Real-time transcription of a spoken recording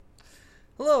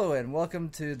Hello and welcome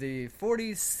to the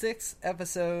 46th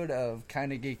episode of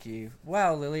Kinda Geeky.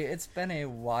 Wow, Lily, it's been a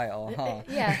while, huh?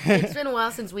 Yeah, it's been a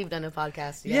while since we've done a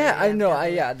podcast. Yeah, I know.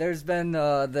 There's been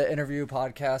the interview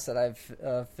podcast that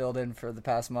I've filled in for the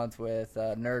past month with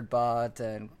NerdBot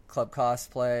and Club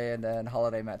Cosplay, and then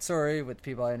Holiday Matsuri with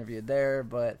people I interviewed there.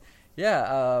 But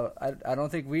yeah, I don't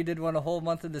think we did one a whole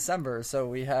month of December, so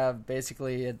we have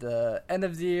basically at the end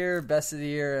of the year, best of the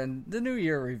year, and the new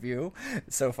year review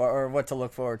so far, or what to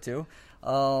look forward to.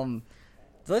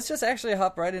 Let's just actually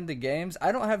hop right into games.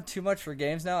 I don't have too much for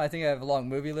games now. I think I have a long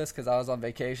movie list because I was on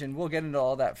vacation. We'll get into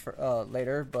all that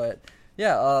later, but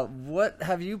yeah, what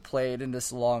have you played in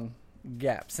this long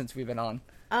gap since we've been on?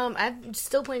 I'm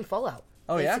still playing Fallout.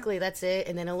 Oh, Basically, that's it.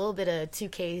 And then a little bit of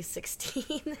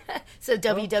 2K16. So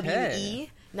WWE, Okay.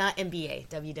 not NBA,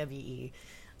 WWE.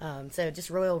 So just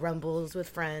Royal Rumbles with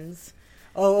friends.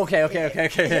 Oh,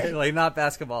 okay. Like not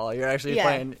basketball. You're actually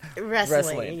playing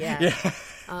wrestling. Yeah.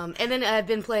 And then I've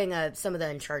been playing some of the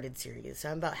Uncharted series. So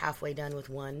I'm about halfway done with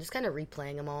one. Just kind of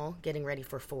replaying them all, getting ready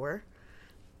for 4.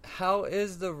 How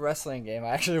is the wrestling game? I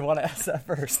actually want to ask that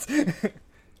first.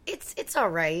 It's all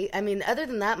right. I mean, other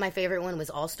than that, my favorite one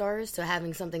was All-Stars, so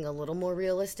having something a little more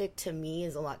realistic to me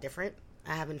is a lot different.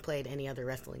 I haven't played any other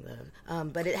wrestling, though.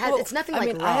 But it's nothing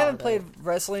like Raw, I haven't though. played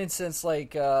wrestling since,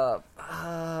 like,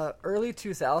 early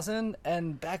 2000,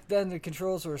 and back then the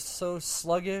controls were so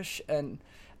sluggish, and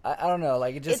I don't know,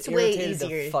 like, it just irritated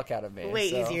the fuck out of me.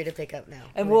 Way easier to pick up now.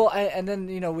 And, and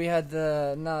then, we had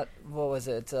the, what was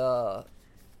it,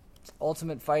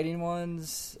 Ultimate Fighting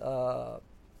ones,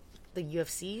 the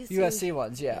UFCs? UFC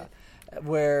ones, yeah.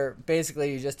 Where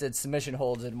basically you just did submission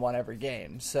holds and won every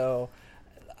game. So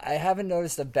I haven't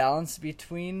noticed a balance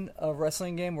between a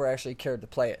wrestling game where I actually cared to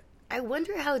play it. I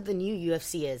wonder how the new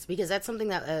UFC is, because that's something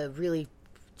that really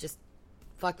just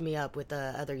fucked me up with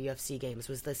the other UFC games,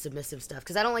 was the submissive stuff.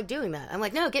 Because I don't like doing that. I'm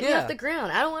like, no, get me off the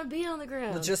ground. I don't want to be on the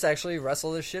ground. Let's just actually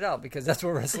wrestle this shit out, because that's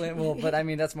what wrestling... Well, but I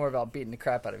mean, that's more about beating the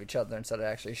crap out of each other instead of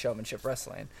actually showmanship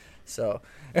wrestling. So...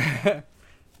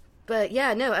 But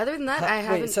yeah, no, other than that, I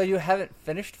haven't... Wait, so you haven't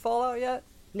finished Fallout yet?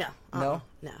 No. No?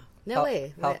 No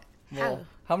way.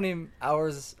 How many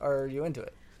hours are you into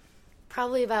it?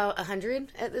 Probably about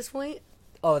 100 at this point.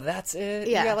 Oh, that's it?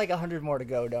 Yeah. You got like 100 more to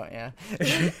go, don't you?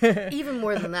 Even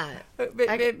more than that.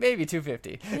 Maybe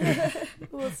 250.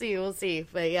 We'll see.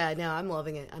 But yeah, no, I'm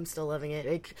loving it. I'm still loving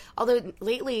it. Although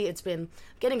lately it's been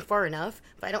getting far enough,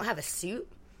 but I don't have a suit.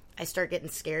 I start getting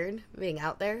scared being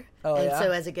out there. Oh, and yeah? so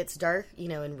as it gets dark,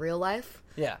 in real life,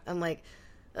 yeah, I'm like,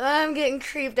 I'm getting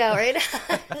creeped out right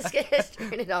now. Just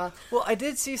turn it off. Well, I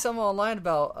did see something online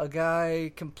about a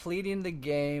guy completing the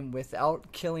game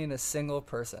without killing a single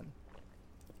person.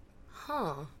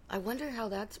 Huh. I wonder how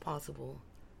that's possible.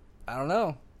 I don't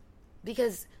know.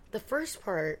 Because the first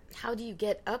part, how do you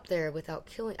get up there without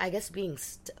killing? I guess being...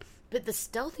 but the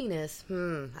stealthiness,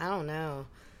 I don't know.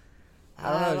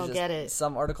 I don't get it.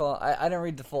 Some article, I didn't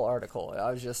read the full article.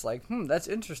 I was just like, that's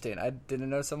interesting. I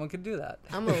didn't know someone could do that.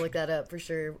 I'm going to look that up for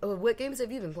sure. What games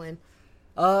have you been playing?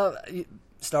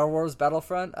 Star Wars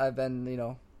Battlefront. I've been,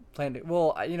 playing it.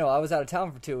 Well, I was out of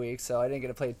town for 2 weeks, so I didn't get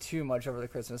to play too much over the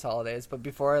Christmas holidays. But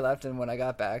before I left and when I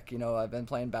got back, I've been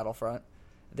playing Battlefront.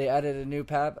 They added a new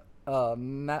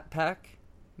map pack.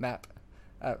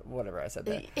 Whatever I said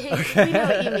there. We know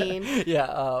what you mean.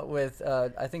 Yeah, with,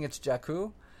 I think it's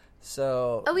Jakku.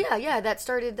 So. Oh yeah, that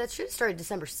should have started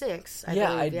December 6th.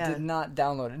 I did not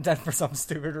download it then for some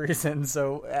stupid reason.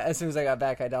 So as soon as I got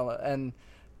back, I downloaded, and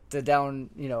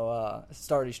to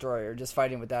Star Destroyer, just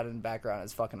fighting with that in the background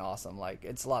is fucking awesome. Like,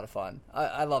 it's a lot of fun.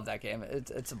 I love that game.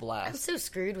 It's a blast. I'm so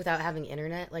screwed without having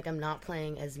internet. Like, I'm not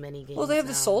playing as many games. Well, they have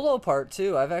now. the solo part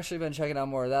too. I've actually been checking out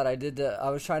more of that. I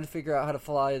was trying to figure out how to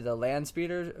fly the land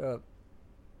speeder,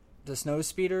 the snow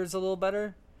speeders a little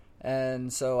better.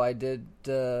 And so I did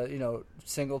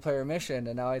single player mission,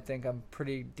 and now I think I'm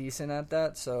pretty decent at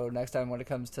that. So next time when it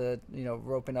comes to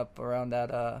roping up around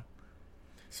that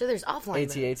so there's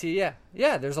offline AT,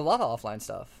 yeah, there's a lot of offline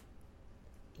stuff.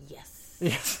 Yes.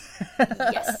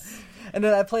 Yes. And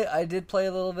then I did play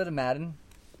a little bit of Madden,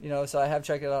 so I have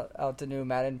checked out the new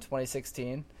Madden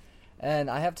 2016, and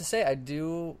I have to say I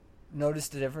do notice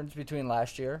the difference between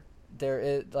last year. There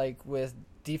is, like, with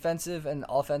defensive and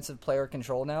offensive player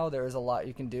control now, there is a lot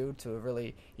you can do to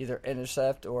really either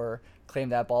intercept or claim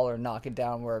that ball or knock it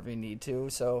down wherever you need to.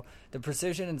 So the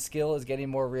precision and skill is getting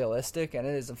more realistic, and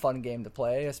it is a fun game to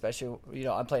play, especially,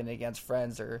 I'm playing against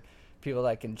friends or people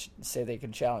that can say they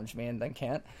can challenge me and then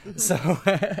can't. So,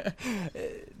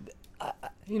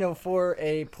 for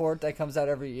a port that comes out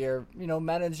every year,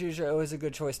 Madden's usually always a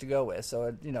good choice to go with.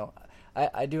 So,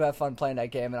 I do have fun playing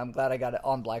that game, and I'm glad I got it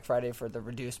on Black Friday for the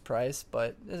reduced price,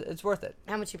 but it's worth it.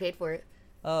 How much you paid for it?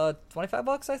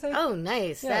 $25, I think. Oh,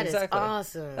 nice. Yeah, That is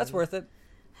awesome. That's worth it.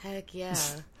 Heck yeah.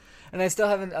 And I still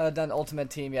haven't done Ultimate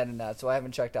Team yet in that, so I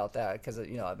haven't checked out that because,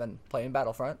 I've been playing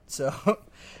Battlefront. So,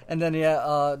 and then,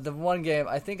 the one game,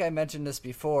 I think I mentioned this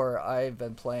before, I've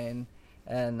been playing,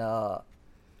 and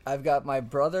I've got my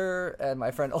brother and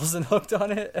my friend Olsen hooked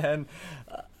on it, and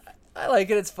I like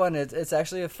it. It's fun. It's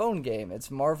actually a phone game.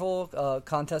 It's Marvel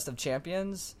Contest of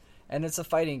Champions, and it's a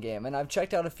fighting game. And I've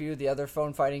checked out a few of the other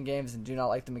phone fighting games and do not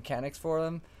like the mechanics for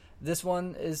them. This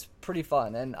one is pretty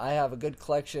fun, and I have a good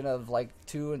collection of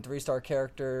 2 and 3 star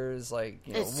characters.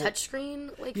 It's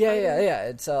touchscreen. Yeah.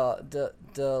 It's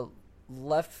the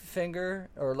left finger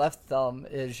or left thumb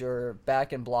is your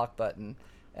back and block button,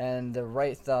 and the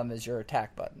right thumb is your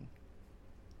attack button.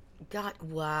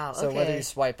 Wow. So okay. whether you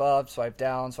swipe up, swipe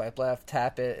down, swipe left,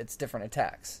 tap it, it's different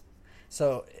attacks.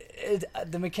 So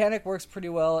the mechanic works pretty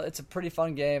well. It's a pretty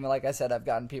fun game, and like I said, I've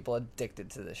gotten people addicted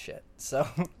to this shit. So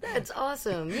that's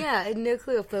awesome. Yeah, I had no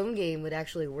clue a phone game would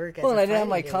actually work. As and I didn't have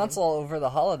my game. console over the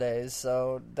holidays,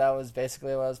 so that was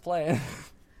basically what I was playing.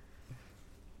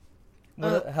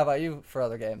 How about you for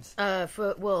other games?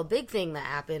 A big thing that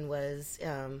happened was,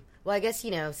 I guess,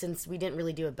 since we didn't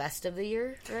really do a best of the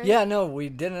year, right? Yeah, no, we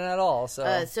didn't at all.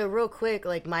 So real quick,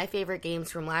 my favorite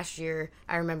games from last year,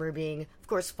 I remember being, of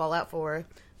course, Fallout 4.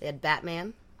 They had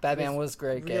Batman. Batman was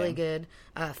great game. Really good.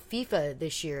 FIFA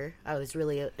this year, I was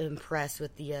really impressed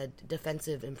with the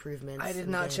defensive improvements. I did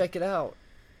not check it out.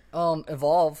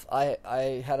 Evolve,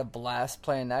 I had a blast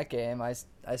playing that game.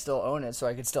 I still own it, so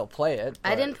I could still play it.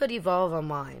 I didn't put Evolve on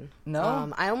mine.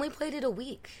 No? I only played it a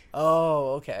week.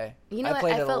 Oh, okay. I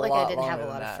felt like I didn't have a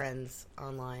lot of friends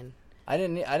online. I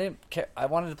didn't care. I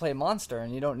wanted to play Monster,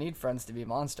 and you don't need friends to be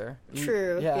Monster.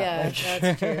 True. Yeah,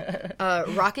 that's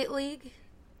true. Rocket League,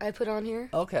 I put on here.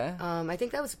 Okay. I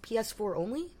think that was PS4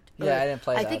 only. Yeah, I didn't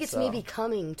play that. I think it's maybe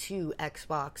coming to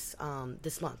Xbox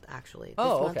this month, actually. This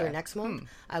month okay. or next month.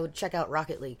 I would check out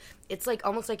Rocket League. It's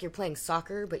almost like you're playing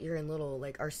soccer, but you're in little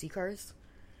RC cars.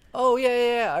 Oh,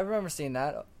 yeah. I remember seeing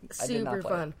that. Super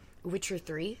fun. Witcher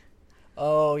 3.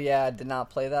 Oh, yeah, I did not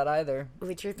play that either.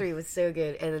 Witcher 3 was so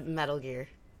good. And Metal Gear.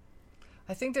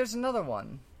 I think there's another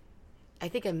one. I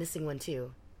think I'm missing one,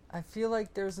 too. I feel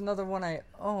like there's another one I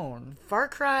own. Far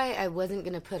Cry, I wasn't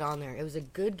going to put on there. It was a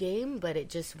good game, but it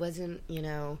just wasn't,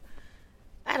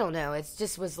 I don't know. It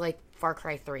just was like Far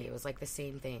Cry 3. It was like the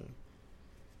same thing.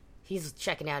 He's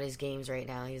checking out his games right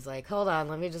now. He's like, hold on,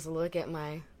 let me just look at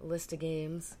my list of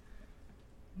games.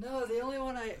 No, the only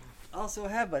one I also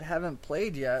have but haven't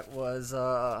played yet was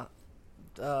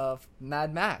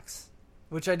Mad Max,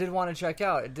 which I did want to check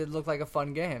out. It did look like a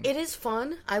fun game. It is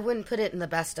fun. I wouldn't put it in the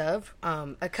best of.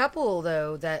 A couple,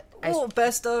 though, that...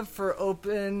 best of for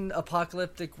open,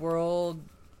 apocalyptic world,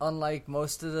 unlike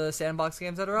most of the sandbox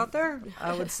games that are out there.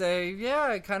 I would say,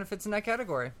 yeah, it kind of fits in that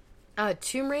category.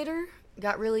 Tomb Raider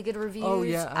got really good reviews. Oh,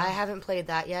 yeah. I haven't played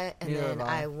that yet, and Neither then have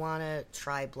I want to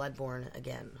try Bloodborne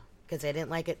again, because I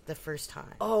didn't like it the first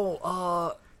time.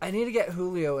 I need to get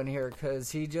Julio in here,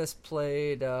 because he just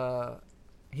played...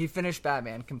 he finished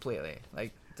Batman completely,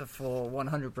 the full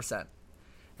 100%.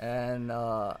 And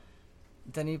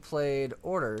then he played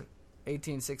Order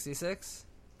 1866.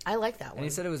 I like that one. And he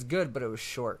said it was good, but it was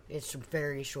short. It's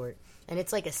very short. And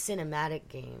it's like a cinematic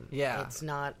game. Yeah. It's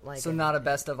not like... So not a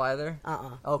best of either?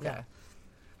 Okay. No.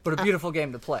 But a beautiful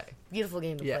game to play. Beautiful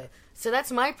game to play. So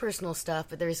that's my personal stuff,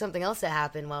 but there was something else that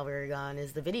happened while we were gone,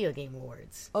 is the Video Game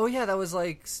Awards. Oh, yeah, that was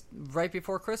right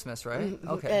before Christmas, right?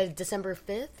 Okay. December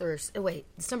 5th or...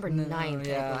 December 9th,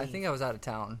 yeah, I think I was out of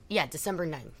town. Yeah, December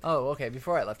 9th. Oh, okay,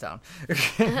 before I left town.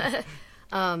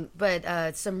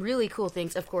 But some really cool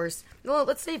things, of course. Well,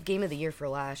 let's save Game of the Year for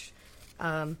last.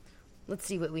 Let's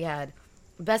see what we had.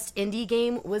 Best indie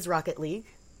game was Rocket League.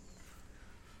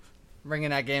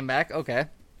 Bringing that game back? Okay.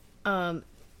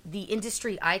 The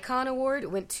Industry Icon Award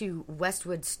went to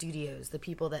Westwood Studios, the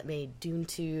people that made Dune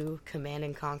 2, Command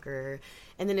and Conquer.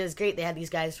 And then it was great. They had these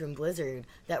guys from Blizzard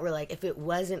that were like, if it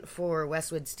wasn't for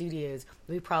Westwood Studios,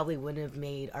 we probably wouldn't have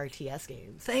made RTS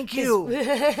games. Thank you.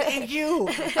 Thank you.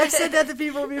 I've said that to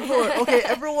people before. Okay,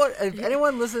 if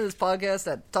anyone listened to this podcast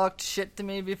that talked shit to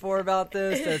me before about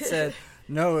this, that said...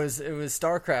 No, it was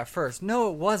StarCraft first. No,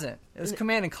 it wasn't. It was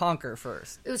Command and Conquer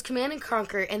first. It was Command and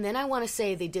Conquer, and then I want to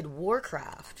say they did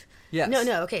Warcraft. Yes.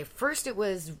 No, okay. First it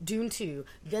was Dune 2,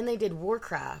 then they did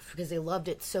Warcraft, because they loved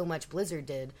it so much, Blizzard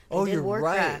did. They did you're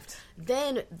Warcraft. right.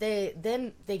 Then they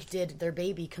did their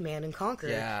baby Command and Conquer.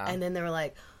 Yeah. And then they were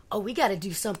like, oh, we got to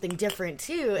do something different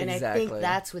too. And exactly. I think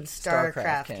that's when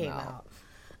StarCraft came out.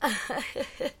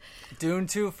 Dune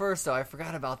 2 first, though. I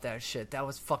forgot about that shit. That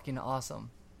was fucking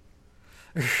awesome.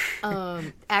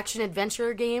 Action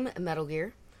adventure game, Metal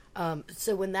Gear.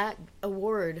 So when that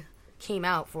award came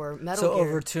out for Metal Gear... So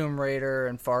over Tomb Raider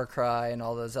and Far Cry and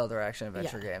all those other action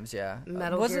adventure games, yeah.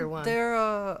 Metal Gear 1. Wasn't there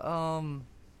a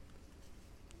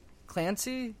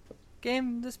Clancy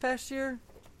game this past year?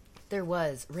 There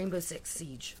was. Rainbow Six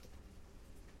Siege.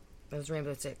 It was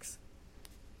Rainbow Six.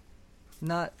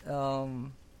 Not,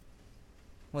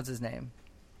 what's his name?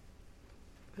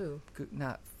 Who?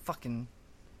 Not fucking...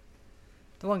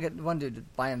 The one dude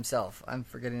by himself. I'm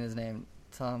forgetting his name.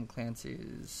 Tom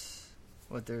Clancy's...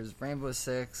 What, there's Rainbow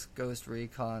Six, Ghost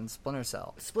Recon, Splinter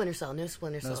Cell. Splinter Cell. No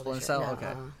Splinter Cell. No Splinter Cell? No,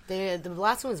 okay. The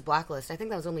last one was Blacklist. I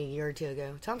think that was only a year or two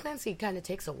ago. Tom Clancy kind of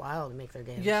takes a while to make their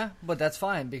games. Yeah, but that's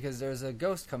fine because there's a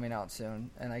Ghost coming out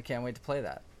soon, and I can't wait to play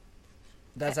that.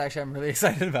 That's actually I'm really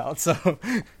excited about. So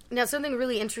now something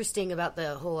really interesting about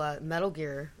the whole Metal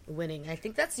Gear winning. I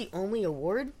think that's the only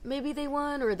award maybe they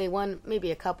won, or they won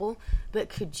maybe a couple. But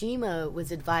Kojima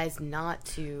was advised not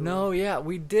to. No, yeah,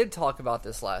 we did talk about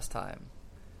this last time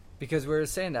because we were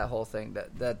saying that whole thing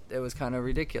that it was kind of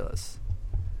ridiculous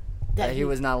that he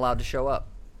was not allowed to show up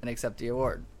and accept the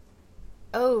award.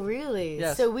 Oh, really?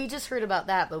 Yes. So we just heard about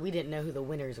that, but we didn't know who the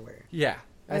winners were. Yeah,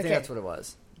 I think that's what it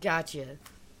was. Gotcha.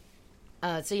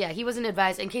 So yeah, he wasn't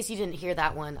advised. In case you didn't hear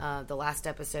that one, the last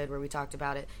episode where we talked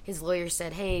about it, his lawyer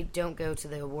said, "Hey, don't go to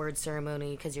the award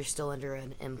ceremony because you're still under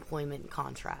an employment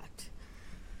contract,"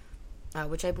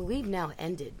 which I believe now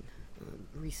ended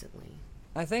recently.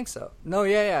 I think so. No,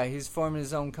 yeah, he's forming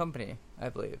his own company, I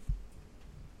believe,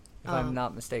 if I'm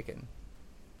not mistaken.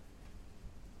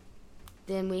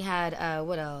 Then we had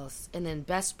what else? And then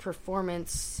best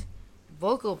performance,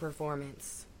 vocal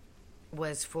performance,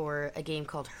 was for a game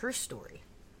called Her Story.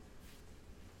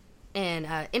 And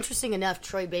interesting enough,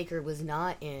 Troy Baker was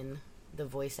not in the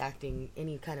voice acting,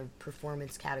 any kind of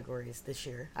performance categories this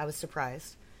year. I was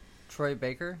surprised. Troy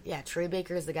Baker? Yeah, Troy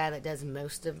Baker is the guy that does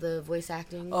most of the voice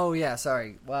acting. Oh, yeah,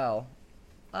 sorry. Wow.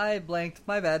 I blanked.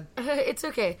 My bad. It's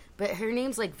okay. But her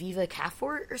name's like Viva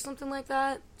Caffort or something like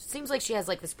that. Seems like she has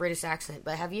like this British accent.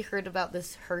 But have you heard about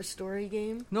this Her Story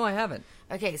game? No, I haven't.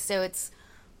 Okay, so it's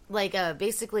like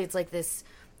basically it's like this,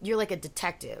 you're like a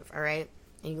detective, all right,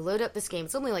 and you load up this game.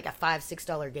 It's only like a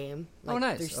 $5-6 game, like,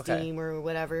 nice, through Steam or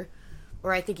whatever,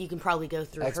 or I think you can probably go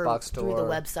through Xbox Store. Through the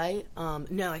website.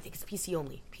 No, I think it's PC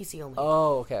only.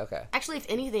 Oh, okay. Actually, if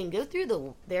anything, go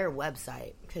through their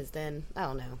website, because then I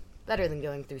don't know, better than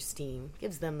going through Steam.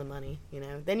 Gives them the money, you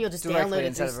know. Then you'll just directly download it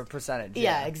instead of a percentage.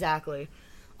 Yeah, exactly.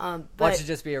 But why should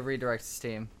just be a redirect to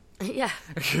Steam? Yeah.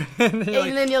 and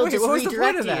then you'll just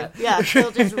redirect you. Yeah,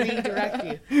 they'll just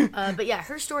redirect you. But yeah,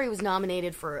 Her Story was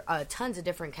nominated for tons of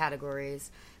different categories.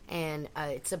 And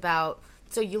it's about...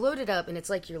 So you load it up, and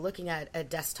it's like you're looking at a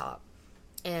desktop.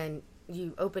 And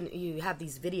you have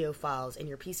these video files, and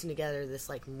you're piecing together this,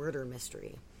 like, murder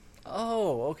mystery.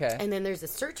 Oh, okay. And then there's a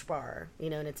search bar, you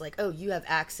know, and it's like, oh, you have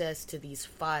access to these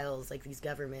files, like these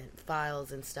government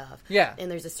files and stuff. Yeah.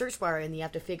 And there's a search bar, and you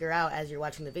have to figure out as you're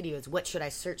watching the videos, what should I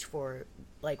search for?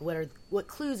 Like, what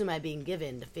clues am I being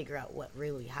given to figure out what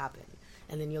really happened?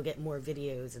 And then you'll get more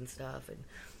videos and stuff, and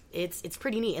it's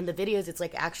pretty neat. And the videos, it's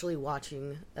like actually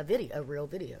watching a real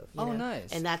video. You know?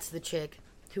 Nice. And that's the chick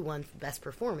who won Best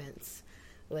Performance.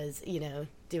 Was, you know,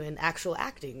 doing actual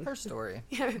acting. Her Story.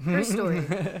 Yeah, Her Story.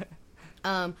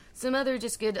 Some other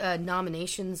just good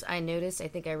nominations I noticed. I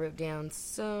think I wrote down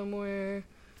somewhere.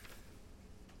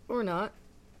 Or not.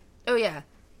 Oh, yeah.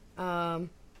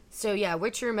 So, yeah,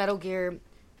 Witcher, Metal Gear,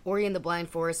 Ori and the Blind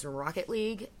Forest, and Rocket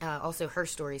League. Also, Her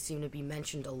Story seemed to be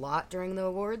mentioned a lot during the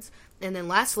awards. And then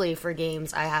lastly, for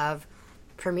games, I have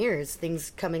premieres,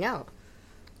 things coming out.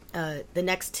 The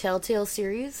next Telltale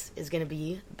series is going to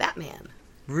be Batman.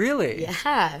 Really?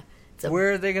 Yeah.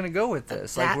 Where are they going to go with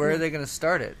this? Like, where are they going to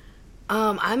start it?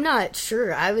 I'm not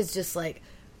sure. I was just like,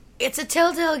 it's a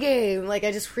Telltale game. Like,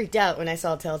 I just freaked out when I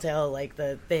saw Telltale, like,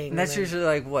 the thing. And that's usually,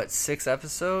 like, what, 6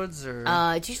 episodes? Or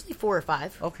it's usually 4 or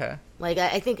 5. Okay. Like,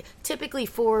 I think typically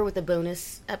 4 with a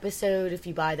bonus episode if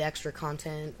you buy the extra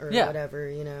content or whatever,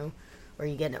 you know, or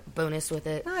you get a bonus with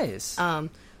it. Nice.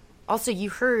 Also, you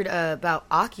heard about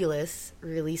Oculus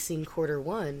releasing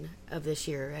Q1 of this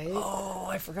year, right? Oh,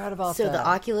 I forgot about that. So the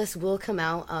Oculus will come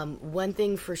out. One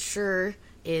thing for sure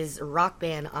is Rock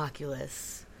Band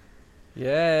Oculus.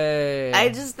 Yay. I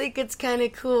just think it's kind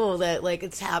of cool that, like,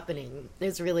 it's happening.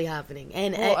 It's really happening.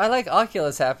 And I like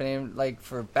Oculus happening, like,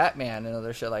 for Batman and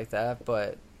other shit like that,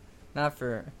 but not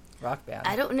for Rock Band.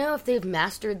 I don't know if they've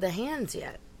mastered the hands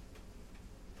yet.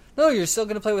 No, you're still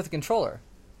going to play with a controller.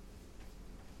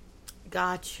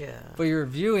 Gotcha. But your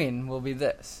viewing will be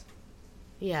this.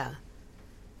 Yeah.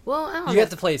 Well, I don't know. You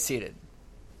have to play it seated.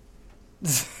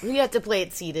 You have to play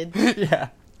it seated. Yeah.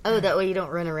 Oh, that way you don't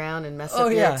run around and mess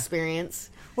up your experience.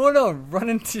 Well, no, run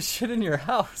into shit in your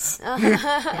house.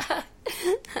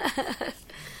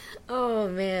 Oh,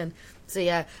 man. So,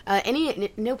 yeah.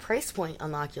 No price point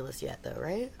on the Oculus yet, though,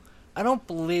 right? I don't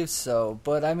believe so,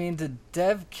 but I mean, the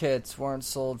dev kits weren't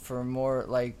sold for more,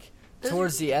 like,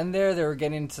 towards the end there, they were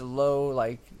getting to low,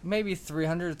 like, maybe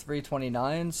 300,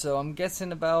 329, so I'm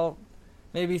guessing about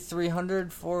maybe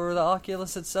 300 for the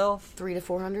Oculus itself. 300 to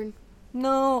 400?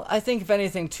 No, I think if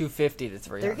anything, 250 to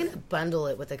 300. They're going to bundle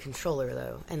it with a controller,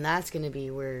 though, and that's going to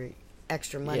be where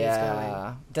extra money's going.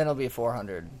 Yeah, then it'll be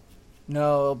 400.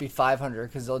 No, it'll be 500,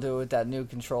 because they'll do it with that new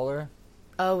controller.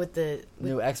 Oh, with the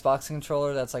new Xbox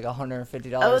controller that's like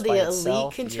 $150 Oh, the by Elite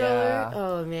itself. controller? Yeah.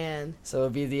 Oh, man. So it'll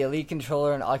be the Elite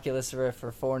controller and Oculus Rift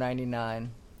for $499.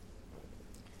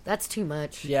 That's too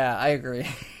much. Yeah, I agree.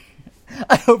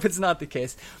 I hope it's not the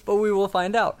case, but we will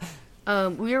find out.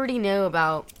 We already know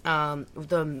about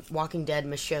the Walking Dead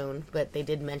Michonne, but they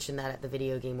did mention that at the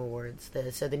Video Game Awards.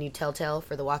 So the new Telltale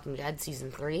for The Walking Dead Season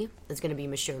 3 is going to be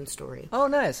Michonne's story. Oh,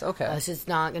 nice. Okay. So it's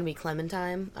not going to be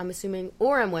Clementine, I'm assuming.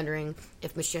 Or I'm wondering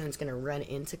if Michonne's going to run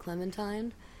into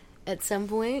Clementine at some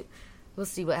point. We'll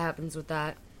see what happens with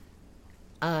that.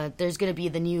 There's going to be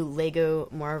the new Lego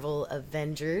Marvel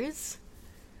Avengers.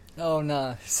 Oh,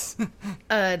 nice.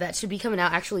 That should be coming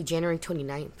out actually January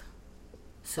 29th.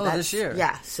 So this year?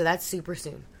 Yeah, so that's super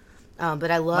soon. But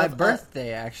I love... My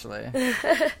birthday, actually.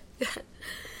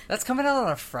 That's coming out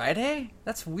on a Friday?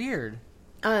 That's weird.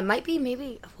 It might be,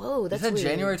 maybe... Whoa, that's weird. You said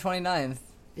January 29th.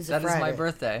 That is my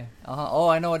birthday. Oh,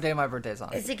 I know what day my birthday's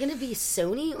on. Is it going to be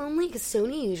Sony only? Because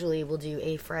Sony usually will do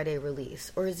a Friday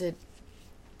release. Or is it...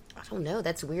 I don't know.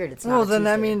 That's weird. It's not Well, a then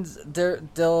Tuesday. that means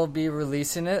they'll be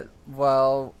releasing it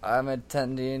while I'm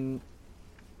attending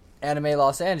Anime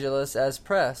Los Angeles as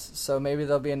press. So maybe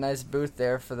there'll be a nice booth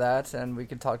there for that, and we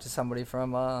could talk to somebody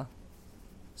from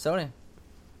Sony.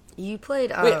 You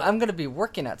played... Wait, I'm going to be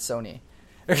working at Sony.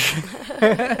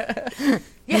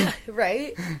 Yeah,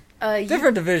 right?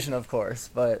 Different division, of course,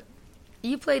 but...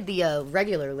 You played the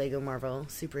regular Lego Marvel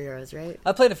superheroes, right?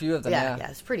 I played a few of them, yeah. Yeah,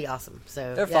 it's pretty awesome.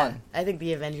 So they're fun. I think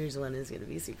the Avengers one is going to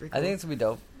be super cool. I think it's going to be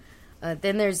dope.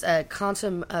 Then there's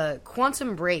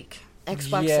Quantum Break,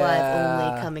 Xbox Yeah. Live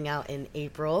only, coming out in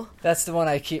April. That's the one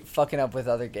I keep fucking up with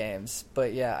other games.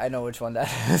 But yeah, I know which one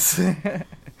that is.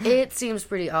 It seems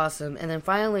pretty awesome. And then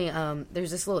finally, there's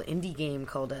this little indie game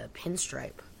called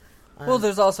Pinstripe. Well,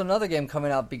 there's also another game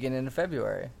coming out beginning of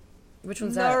February. Which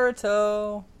one's that?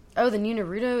 Naruto. Oh, the new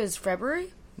Naruto is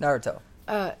February? Naruto.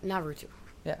 Naruto.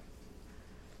 Yeah.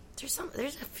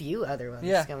 There's a few other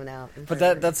ones coming out.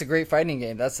 But that's a great fighting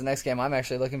game. That's the next game I'm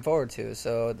actually looking forward to.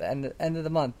 So the end of the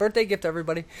month. Birthday gift,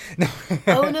 everybody.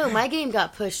 Oh, no, my game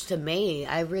got pushed to May.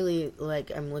 I'm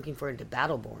looking forward to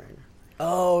Battleborn.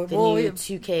 Oh, The new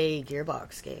 2K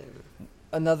Gearbox game.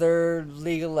 Another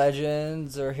League of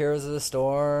Legends or Heroes of the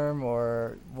Storm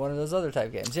or one of those other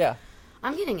type games. Yeah.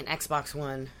 I'm getting an Xbox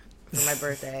One for my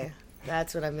birthday.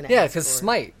 That's what I'm going to Yeah, ask because for.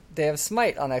 Smite. They have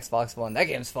Smite on Xbox One. That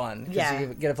game's fun. Yeah.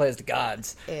 You get to play as the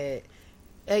gods.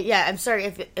 Yeah, I'm sorry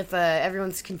if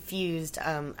everyone's confused.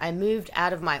 I moved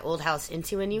out of my old house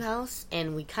into a new house,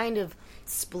 and we kind of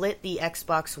split the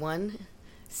Xbox One.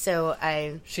 So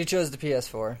She chose the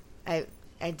PS4.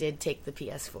 I did take the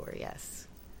PS4, yes.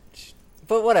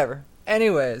 But whatever.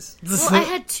 Anyways. Well, I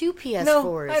had two PS4s.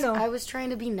 No, I know. I was trying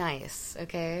to be nice,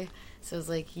 okay? So I was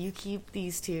like, you keep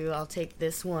these two, I'll take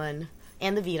this one,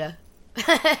 and the Vita,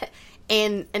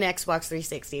 and an Xbox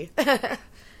 360.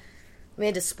 We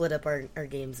had to split up our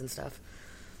games and stuff.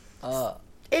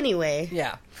 Anyway.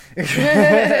 Yeah.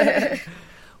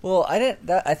 Well,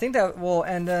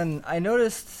 and then I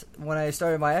noticed when I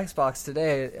started my Xbox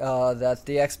today that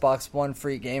the Xbox One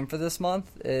free game for this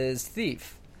month is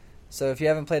Thief. So if you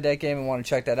haven't played that game and want to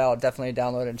check that out, definitely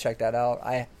download it and check that out.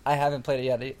 I haven't played it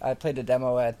yet. I played a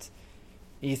demo at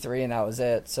E3 and that was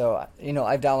it. So,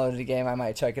 I've downloaded the game. I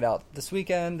might check it out this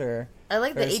weekend or I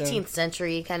like the 18th soon.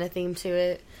 century kind of theme to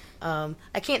it.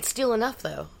 I can't steal enough,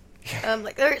 though.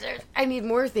 I need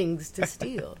more things to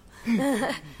steal.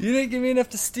 You didn't give me enough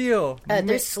to steal.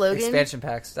 There's slogan. Expansion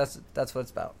packs. That's what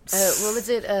it's about. What was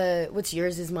it? What's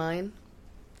yours is mine?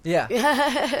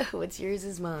 Yeah. What's yours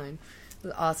is mine. It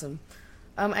was awesome.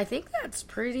 I think that's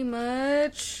pretty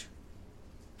much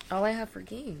all I have for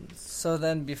games. So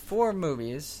then, before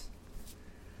movies,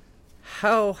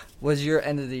 how was your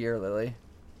end of the year, Lily?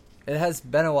 It has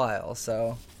been a while,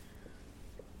 so...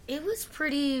 It was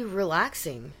pretty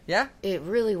relaxing. Yeah? It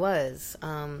really was.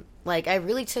 Like, I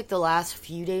really took the last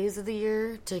few days of the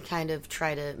year to kind of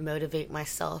try to motivate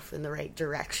myself in the right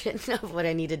direction of what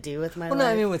I need to do with my life. Well,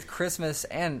 no, I mean with Christmas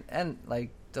and like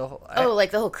the whole...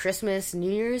 like the whole Christmas,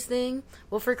 New Year's thing?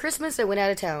 Well, for Christmas, I went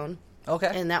out of town.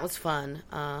 Okay. And that was fun.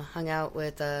 Hung out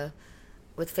with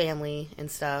family and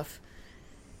stuff.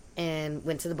 And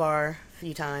went to the bar a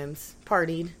few times.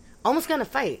 Partied. Almost got in a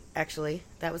fight, actually.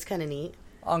 That was kind of neat.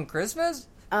 On Christmas?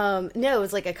 No, it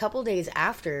was like a couple days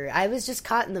after. I was just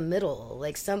caught in the middle.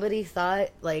 Like, somebody thought,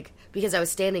 like, because I was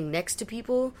standing next to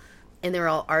people, and they were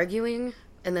all arguing,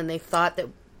 and then they thought that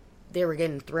they were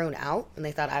getting thrown out, and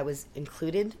they thought I was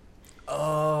included.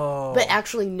 Oh. But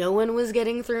actually, no one was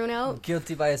getting thrown out.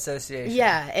 Guilty by association.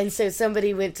 Yeah, and so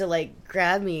somebody went to, like,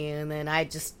 grab me, and then I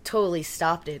just totally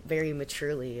stopped it very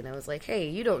maturely. And I was like, hey,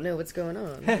 you don't know what's going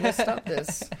on. Let's stop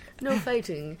this. No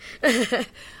fighting.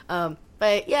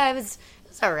 But, yeah, it was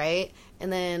all right.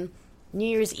 And then New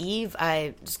Year's Eve,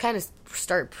 I just kind of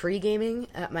start pre-gaming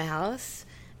at my house.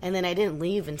 And then I didn't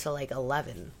leave until, like,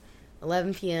 11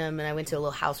 p.m., and I went to a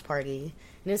little house party.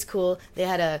 And it was cool. They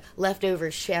had a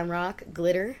leftover shamrock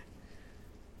glitter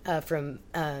from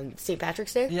St.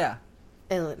 Patrick's Day. Yeah.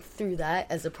 And threw that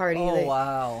as a party. Oh,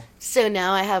 wow. So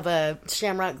now I have a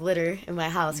shamrock glitter in my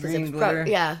house. Green glitter?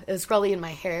 It was probably in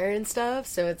my hair and stuff.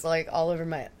 So it's like all over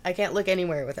my... I can't look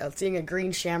anywhere without seeing a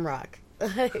green shamrock.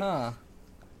 Huh.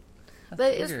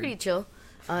 But it was pretty chill.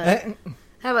 How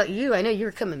about you? I know you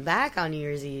were coming back on New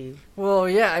Year's Eve. Well,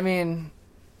 yeah, I mean...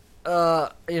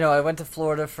 I went to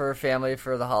Florida for family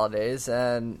for the holidays,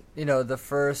 and, the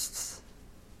first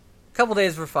couple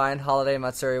days were fine. Holiday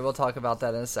Matsuri, we'll talk about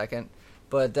that in a second.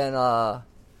 But then,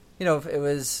 it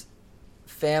was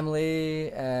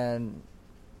family and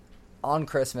on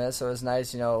Christmas, so it was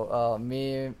nice,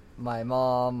 me, my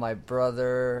mom, my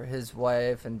brother, his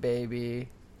wife and baby,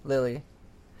 Lillie,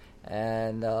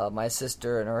 and my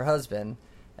sister and her husband.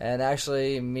 And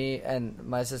actually, me and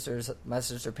my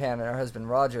sister Pam and her husband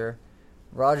Roger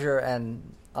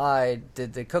and I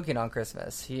did the cooking on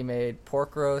Christmas. He made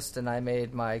pork roast and I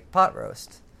made my pot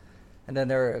roast. And then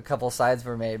there were a couple sides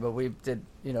were made, but we did,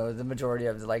 the majority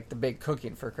of the big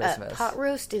cooking for Christmas. Pot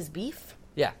roast is beef?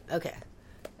 Yeah. Okay.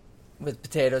 With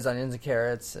potatoes, onions, and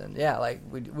carrots, and yeah,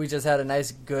 we just had a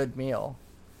nice good meal.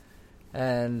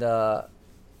 And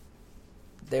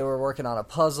they were working on a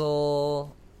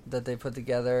puzzle that they put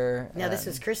together. Now this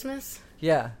was Christmas?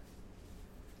 Yeah.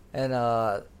 And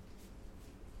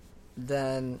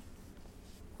then,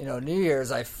 New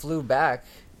Year's, I flew back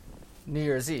New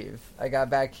Year's Eve. I got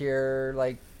back here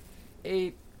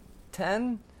 8:10,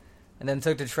 and then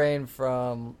took the train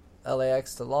from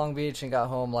LAX to Long Beach and got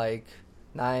home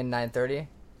 9:30,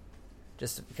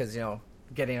 just because,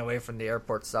 getting away from the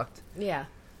airport sucked. Yeah.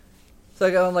 So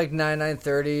I got home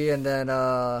 9:30, and then,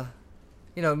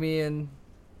 me and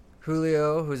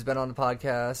Julio, who's been on the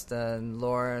podcast, and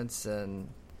Lawrence and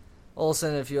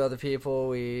Olson and a few other people,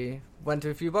 we went to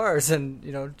a few bars and,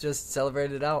 just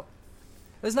celebrated out.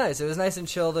 It was nice. It was nice and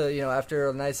chill to, after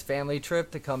a nice family trip,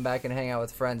 to come back and hang out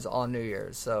with friends on New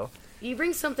Year's. So you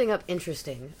bring something up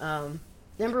interesting.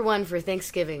 Number one, for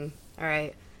Thanksgiving, all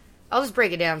right, I'll just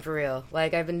break it down for real.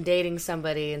 I've been dating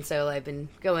somebody, and so I've been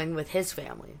going with his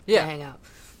family to hang out.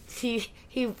 He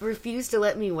refused to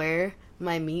let me wear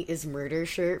my meat is murder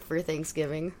shirt for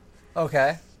Thanksgiving.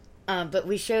 Okay. But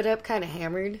we showed up kind of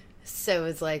hammered, so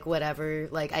it's whatever.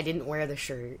 I didn't wear the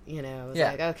shirt, It was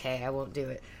okay, I won't do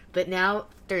it. But now,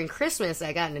 during Christmas,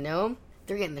 I got to know them.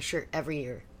 They're getting the shirt every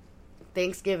year.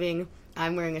 Thanksgiving,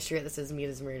 I'm wearing a shirt that says meat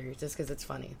is murder, just because it's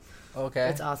funny. Okay.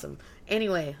 It's awesome.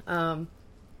 Anyway,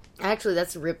 actually,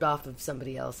 that's ripped off of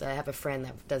somebody else. I have a friend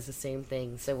that does the same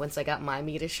thing. So once I got my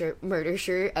meat is murder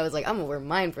shirt, I was like, I'm going to wear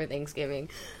mine for Thanksgiving.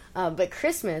 But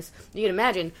Christmas, you can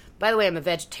imagine. By the way, I'm a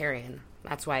vegetarian.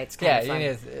 That's why it's kind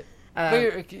of fun.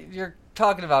 But you're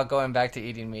talking about going back to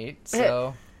eating meat,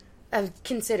 so... I'm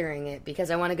considering it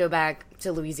because I want to go back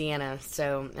to Louisiana,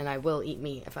 and I will eat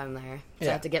meat if I'm there. So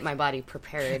I have to get my body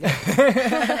prepared.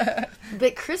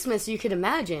 But Christmas, you could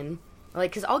imagine,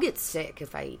 because I'll get sick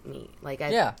if I eat meat.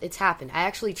 It's happened. I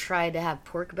actually tried to have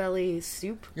pork belly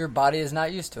soup. Your body is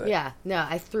not used to it. Yeah, no,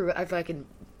 I fucking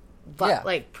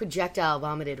projectile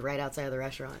vomited right outside of the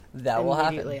restaurant. That will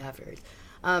happen. Immediately afterwards.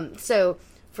 So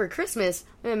for Christmas,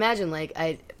 imagine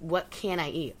what can I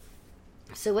eat?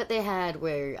 So what they had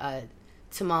were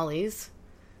tamales,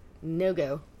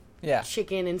 no-go,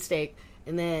 chicken and steak,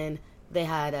 and then they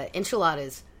had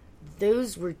enchiladas.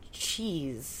 Those were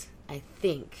cheese, I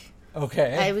think.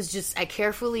 Okay. I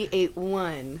carefully ate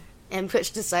one and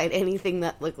pushed aside anything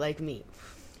that looked like meat.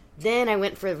 Then I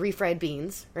went for refried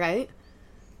beans, right?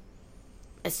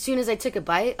 as soon as I took a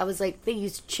bite, I was like, they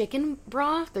use chicken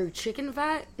broth or chicken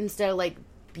fat instead of like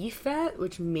beef fat,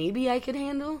 which maybe I could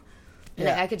handle. And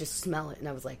I could just smell it, and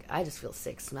I was like, I just feel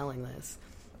sick smelling this.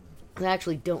 And I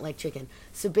actually don't like chicken.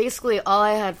 So basically, all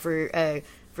I had for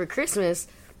Christmas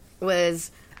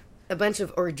was a bunch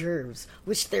of hors d'oeuvres,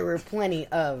 which there were plenty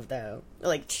of, though.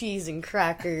 Like cheese and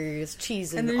crackers,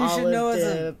 cheese and then you should know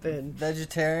olive dip. as a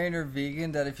vegetarian or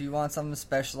vegan that if you want something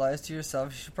specialized to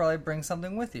yourself, you should probably bring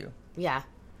something with you. Yeah.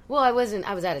 Well, I was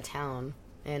out of town,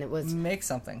 and it was... Make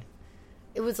something.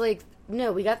 It was like...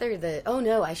 No, we got there oh,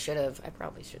 no, I should have. I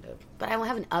probably should have. But I don't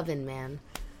have an oven, man.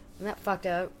 And that fucked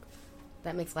up.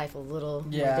 That makes life a little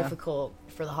more difficult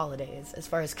for the holidays as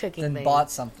far as cooking Then things. bought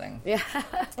something. Yeah.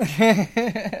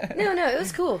 No, it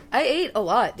was cool. I ate a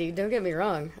lot, dude. Don't get me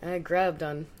wrong. I grabbed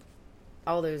on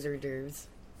all those hors d'oeuvres.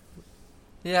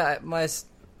 Yeah,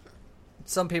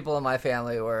 some people in my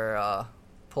family were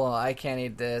pulling, I can't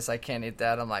eat this, I can't eat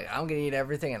that. I'm like, I'm going to eat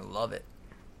everything and love it.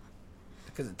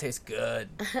 Because it tastes good.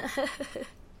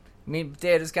 Meat and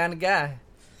potatoes kind of guy.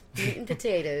 Meat and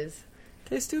potatoes.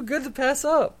 Tastes too good to pass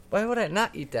up. Why would I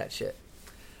not eat that shit?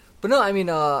 But no, I mean,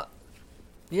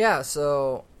 yeah,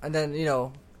 so, and then,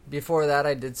 before that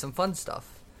I did some fun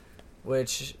stuff.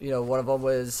 Which, one of them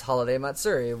was Holiday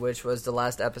Matsuri, which was the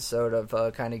last episode of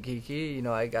Kinda Geeky.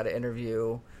 I got to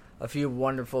interview a few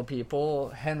wonderful people.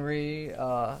 Henry,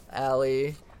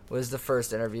 Allie was the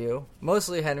first interview.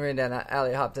 Mostly Henry, and then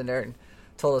Allie hopped in there and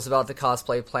told us about the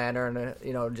cosplay planner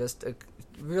and, just a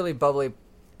really bubbly,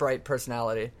 bright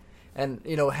personality. And,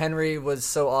 Henry was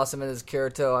so awesome in his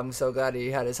Kirito. I'm so glad he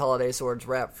had his holiday swords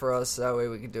wrapped for us. That way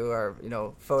we could do our,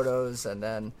 photos. And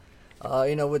then,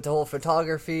 with the whole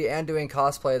photography and doing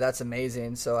cosplay, that's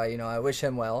amazing. So, I wish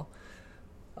him well.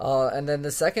 And then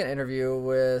the second interview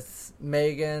with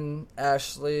Megan,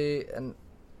 Ashley, and,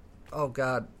 oh,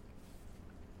 God.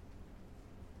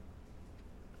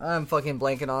 I'm fucking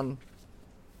blanking on...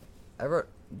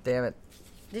 Damn it.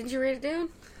 Didn't you write it down?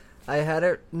 I had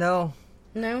it... No.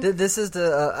 No? This is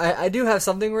the... I do have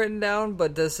something written down,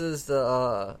 but this is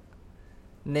the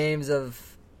names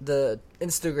of... The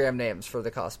Instagram names for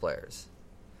the cosplayers.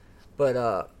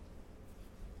 But,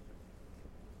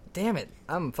 damn it.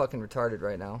 I'm fucking retarded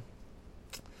right now.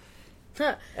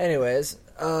 Huh. Anyways,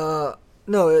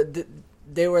 no,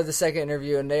 they were the second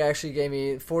interview, and they actually gave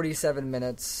me 47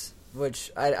 minutes...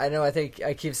 Which, I think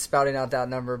I keep spouting out that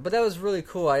number. But that was really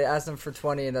cool. I asked them for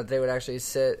 20 and that they would actually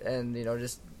sit and,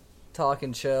 just talk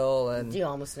and chill. And do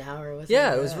almost an hour with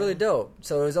it was really dope.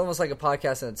 So it was almost like a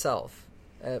podcast in itself.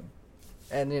 And,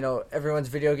 everyone's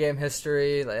video game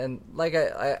history. And like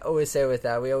I always say with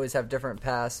that, we always have different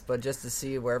paths. But just to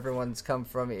see where everyone's come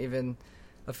from, even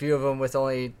a few of them with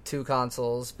only 2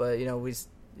 consoles. But, you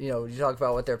talk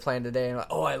about what they're playing today and like,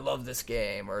 oh, I love this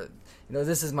game, or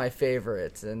this is my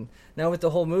favorite. And now with the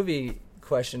whole movie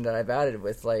question that I've added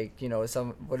with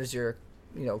what is your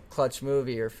clutch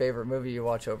movie or favorite movie you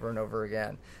watch over and over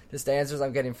again, just the answers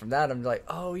I'm getting from that, I'm like,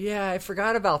 oh yeah, I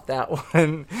forgot about that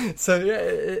one. So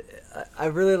yeah, I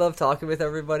really love talking with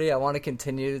everybody. I want to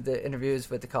continue the interviews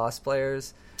with the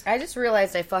cosplayers. I just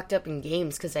realized I fucked up in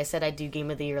games because I said I'd do Game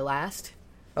of the Year last.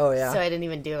 Oh yeah, so I didn't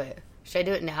even do it. Should I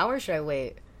do it now or should I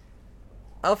wait?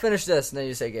 I'll finish this and then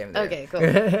you say Game of the Year.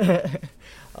 Okay,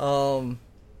 cool.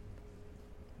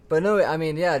 But no, I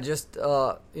mean, yeah, just,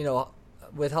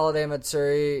 with Holiday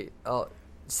Matsuri,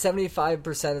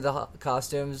 75% of the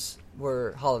costumes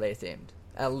were holiday themed,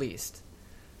 at least.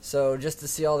 So just to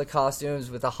see all the costumes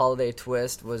with a holiday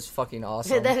twist was fucking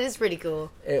awesome. That is pretty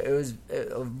cool. It was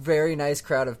a very nice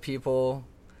crowd of people.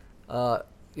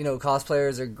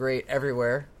 Cosplayers are great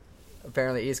everywhere.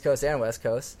 Apparently East Coast and West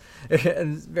Coast.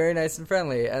 And very nice and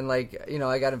friendly. And I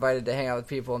got invited to hang out with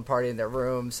people and party in their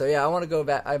rooms. So yeah, I want to go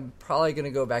back. I'm probably going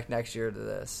to go back next year to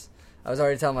this. I was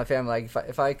already telling my family,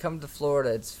 if I come to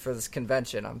Florida, it's for this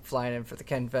convention. I'm flying in for the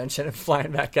convention and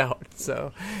flying back out.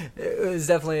 So it was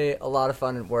definitely a lot of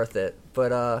fun and worth it.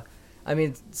 But, I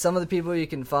mean, some of the people you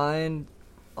can find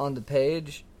on the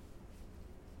page...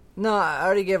 No, I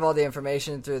already gave all the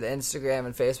information through the Instagram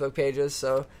and Facebook pages,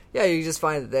 so yeah, you can just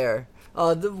find it there.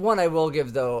 The one I will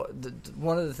give, though,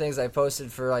 one of the things I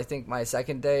posted for, I think, my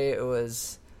second day, it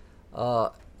was,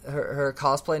 her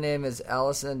cosplay name is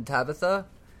Allison Tabitha,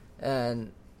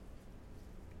 and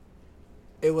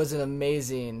it was an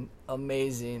amazing,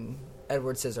 amazing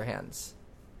Edward Scissorhands.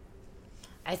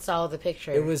 I saw the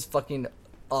picture. It was fucking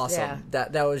awesome. Yeah.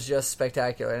 That was just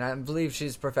spectacular, and I believe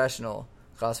she's professional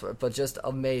cosplayer, but just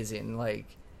amazing. I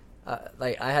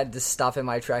had to stop in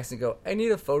my tracks and go, I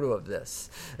need a photo of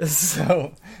this.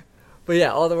 So, but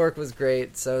yeah, all the work was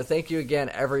great. So thank you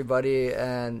again, everybody,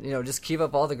 and just keep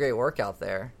up all the great work out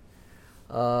there.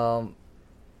 Now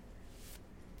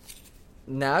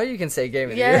you can say game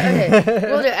of the Yeah, year. okay.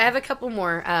 Well, I have a couple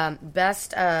more.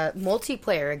 Best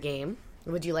multiplayer game.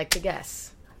 Would you like to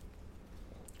guess?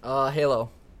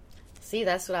 Halo. See,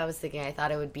 that's what I was thinking. I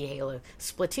thought it would be Halo.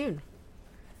 Splatoon.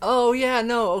 Oh, yeah,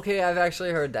 no, okay, I've actually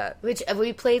heard that. Which,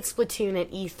 we played Splatoon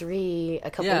at E3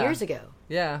 a couple years ago.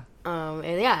 Yeah.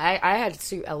 And yeah, I had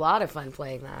a lot of fun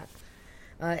playing that.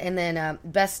 And then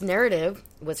best narrative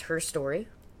was Her Story.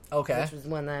 Okay. Which was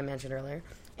one that I mentioned earlier.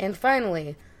 And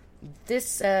finally,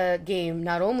 this game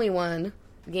not only won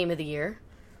Game of the Year,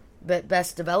 but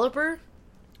best developer,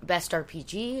 best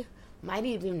RPG, might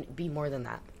even be more than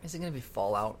that. Is it going to be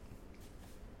Fallout?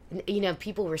 You know,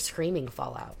 people were screaming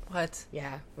Fallout. What?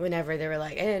 Yeah, whenever they were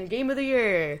like, and Game of the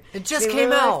Year. It just they came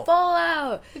were out. Like,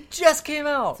 Fallout. It just came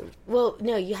out. Well,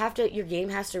 no, your game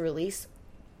has to release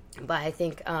by, I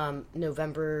think,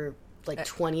 November,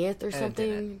 20th or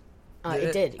something.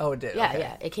 It did. Oh, it did. Yeah, okay.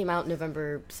 yeah. It came out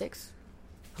November 6th.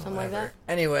 Something like that.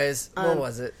 Anyways, what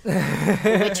was it?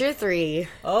 Witcher 3.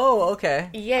 Oh, okay.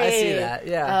 Yay. I see that,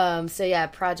 yeah. So yeah,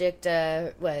 Project,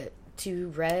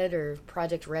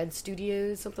 Project Red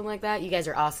Studios, something like that. You guys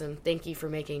are awesome. Thank you for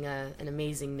making an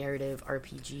amazing narrative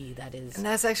RPG that is... And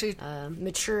that's actually...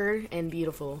 mature and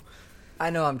beautiful.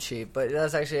 I know I'm cheap, but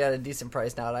that's actually at a decent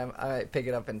price now, and I might pick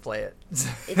it up and play it. It's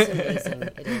amazing.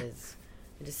 It is.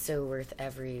 It is so worth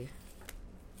every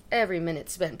minute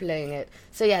spent playing it.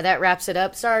 So yeah, that wraps it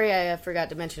up. Sorry, I forgot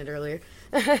to mention it earlier.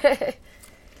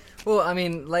 Well, I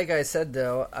mean, like I said,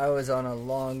 though, I was on a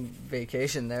long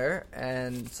vacation there,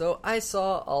 and so I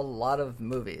saw a lot of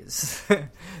movies.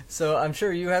 So I'm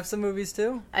sure you have some movies,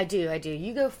 too? I do.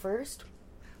 You go first.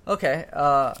 Okay.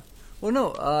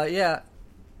 Yeah.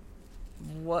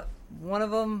 What? One of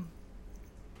them...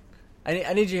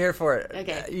 I need you here for it.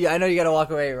 Okay. Yeah, I know you got to walk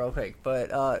away real quick,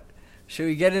 but should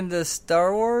we get into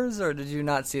Star Wars, or did you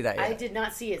not see that yet? I did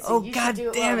not see it, so you should do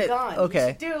it while I'm gone. Okay. You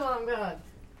should do it while I'm gone.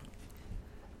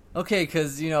 Okay,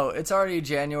 because, it's already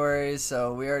January,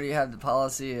 so we already have the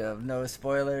policy of no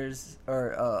spoilers,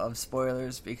 or of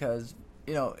spoilers, because,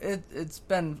 it's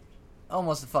been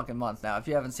almost a fucking month now. If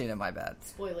you haven't seen it, my bad.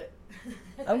 Spoil it.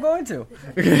 I'm going to.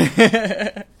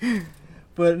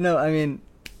 But, no, I mean,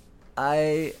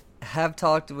 I have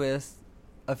talked with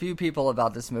a few people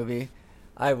about this movie.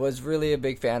 I was really a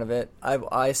big fan of it.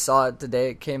 I saw it the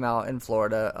day it came out in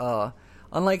Florida.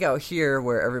 Unlike out here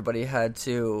where everybody had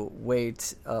to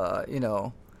wait,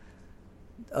 a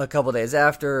couple days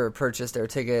after or purchase their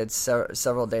tickets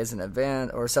several days in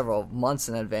advance or several months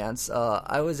in advance,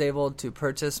 I was able to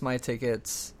purchase my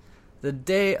tickets the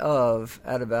day of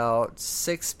at about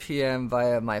 6 p.m.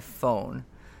 via my phone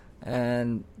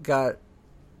and got,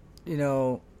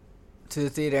 to the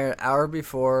theater an hour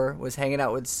before, was hanging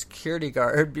out with security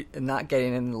guard and not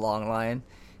getting in the long line.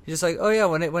 He's just like, oh yeah,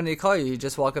 when they call you, you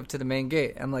just walk up to the main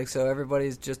gate. I'm like, so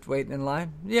everybody's just waiting in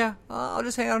line? Yeah, I'll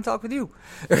just hang out and talk with you.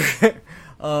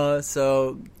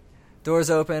 So doors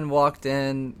open, walked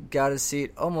in, got a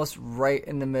seat almost right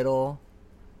in the middle,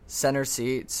 center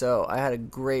seat. So I had a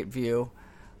great view.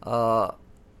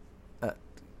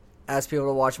 Asked people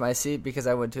to watch my seat because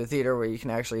I went to a theater where you can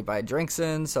actually buy drinks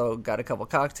in. So got a couple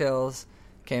cocktails,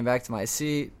 came back to my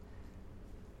seat.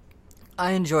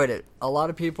 I enjoyed it. A lot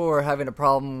of people were having a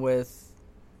problem with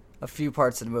a few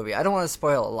parts of the movie. I don't want to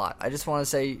spoil a lot. I just want to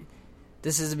say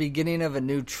this is the beginning of a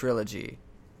new trilogy.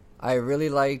 I really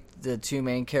liked the two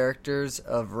main characters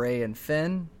of Rey and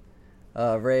Finn.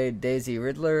 Rey, Daisy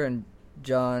Ridler, and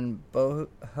John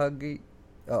Bohuggy.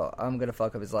 Oh, I'm going to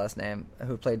fuck up his last name.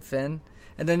 Who played Finn.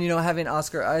 And then, having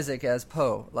Oscar Isaac as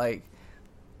Poe.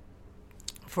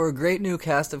 For a great new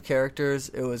cast of characters,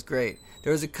 it was great.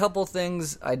 There was a couple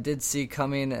things I did see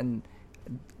coming and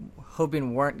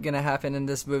hoping weren't going to happen in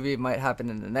this movie. It might happen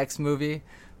in the next movie.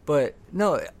 But,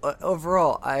 no,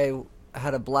 overall, I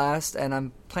had a blast, and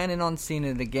I'm planning on seeing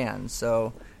it again.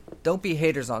 So, don't be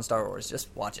haters on Star Wars. Just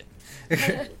watch it.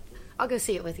 I'll go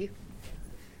see it with you.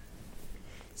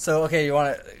 So, okay, you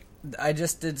want to... I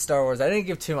just did Star Wars. I didn't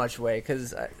give too much away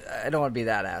because I don't want to be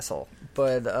that asshole.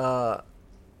 But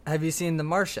have you seen The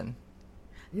Martian?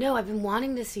 No, I've been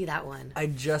wanting to see that one. I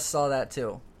just saw that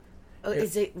too. Oh,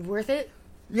 is it worth it?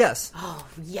 Yes. Oh,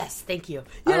 yes. Thank you.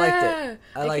 I liked it.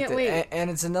 I liked can't it. wait. And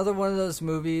it's another one of those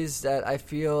movies that I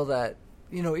feel that,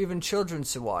 even children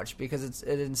should watch because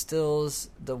it instills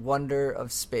the wonder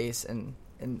of space in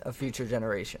a future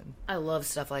generation. I love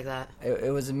stuff like that.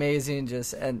 It was amazing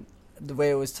and the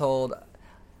way it was told.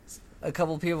 A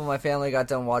couple people in my family got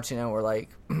done watching it and were like,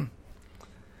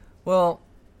 well,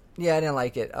 yeah, I didn't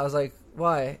like it. I was like,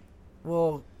 why?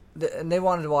 Well, and they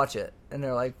wanted to watch it. And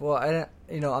they're like, well, I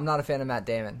didn't, I'm not a fan of Matt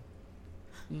Damon.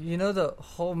 you know, the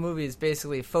whole movie is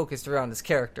basically focused around his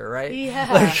character, right? Yeah.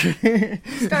 Like,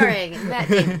 Starring Matt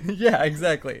Damon. Yeah,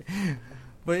 exactly.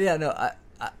 But yeah, no, I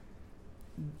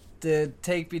the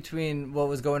take between what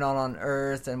was going on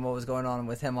Earth and what was going on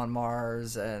with him on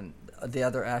Mars and the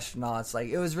other astronauts, like,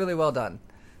 it was really well done.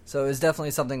 So it was definitely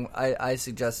something I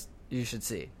suggest you should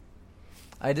see.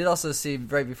 I did also see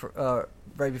right before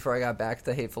I got back,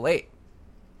 the Hateful Eight.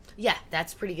 Yeah,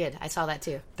 that's pretty good. I saw that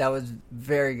too. That was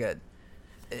very good.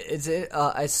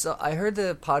 I heard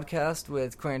the podcast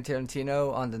with Quentin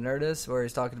Tarantino on the Nerdist where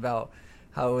he's talking about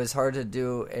how it was hard to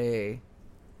do a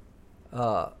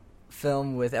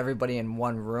film with everybody in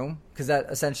one room, because that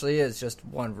essentially is just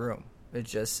one room.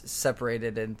 It's just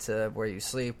separated into where you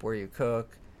sleep, where you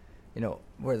cook, you know,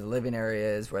 where the living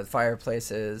area is, where the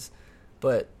fireplace is.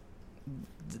 But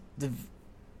the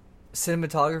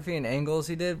cinematography and angles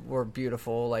he did were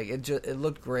beautiful. Like, it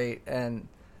looked great, and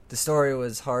the story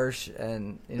was harsh,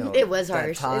 and, you know, it was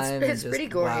harsh. Time it's just, pretty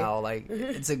gory. Wow, like,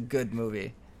 it's a good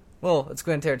movie. Well, it's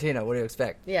Quentin Tarantino. What do you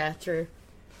expect? Yeah, true.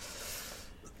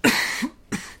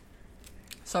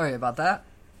 Sorry about that.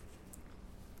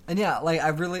 And yeah, like, I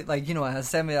really, like, you know, it has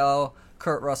Samuel,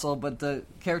 Kurt Russell, but the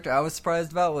character I was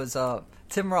surprised about was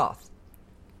Tim Roth.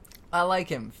 I like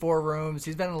him. 4 Rooms.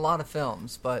 He's been in a lot of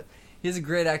films, but he's a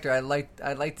great actor. I'd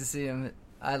like to see him.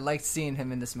 I liked seeing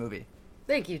him in this movie.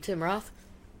 Thank you, Tim Roth.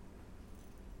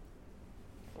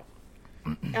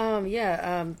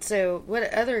 So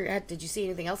what other, did you see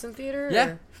anything else in theater? Yeah.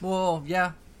 Or? Well,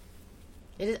 yeah.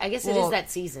 I guess it is that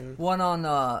season. One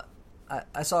on,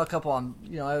 I saw a couple on,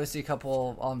 you know, I always see a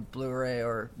couple on Blu-ray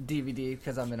or DVD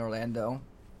because I'm in Orlando.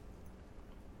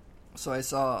 So I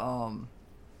saw,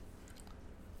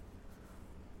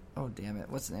 oh, damn it.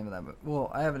 What's the name of that movie? Well,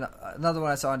 I have another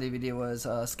one I saw on DVD was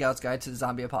Scout's Guide to the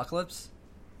Zombie Apocalypse.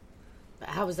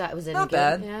 How was that? Was it not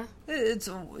bad? Yeah. It's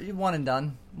one and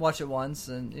done. Watch it once,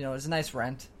 and, you know, it's a nice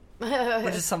rent,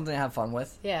 which is something to have fun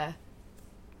with. Yeah.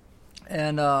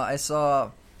 And I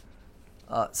saw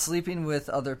Sleeping with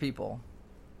Other People,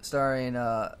 starring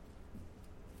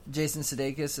Jason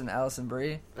Sudeikis and Alison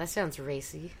Brie. That sounds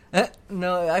racy.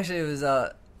 No, actually, it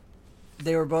was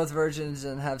they were both virgins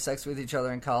and have sex with each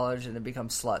other in college, and it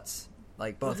becomes sluts.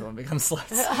 Like, both of them become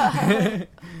sluts.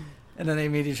 And then they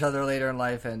meet each other later in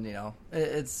life, and, you know,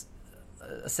 it's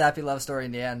a sappy love story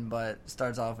in the end, but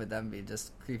starts off with them being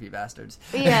just creepy bastards.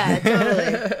 Yeah,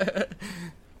 totally.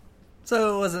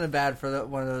 So it wasn't bad for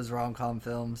one of those rom-com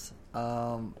films.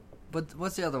 But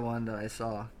what's the other one that I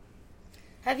saw?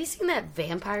 Have you seen that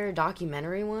vampire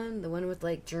documentary one? The one with,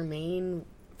 like, Jermaine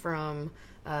from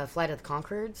Flight of the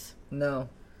Conchords? No.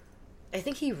 I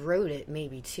think he wrote it,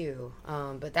 maybe, too.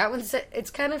 But that one's,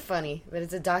 it's kind of funny, but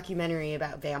it's a documentary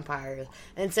about vampires.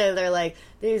 And so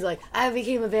he's like, I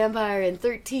became a vampire in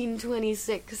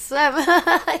 1326.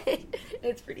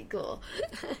 It's pretty cool.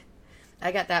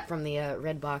 I got that from the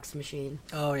Red Box machine.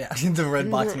 Oh, yeah, the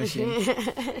Red Box machine.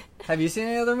 Have you seen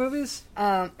any other movies?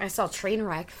 I saw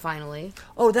Trainwreck, finally.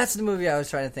 Oh, that's the movie I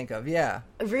was trying to think of, yeah.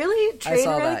 Really? Trainwreck? I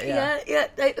saw that, yeah.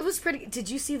 It was pretty...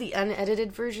 Did you see the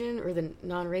unedited version, or the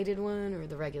non-rated one, or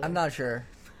the regular? I'm not sure.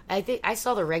 I think I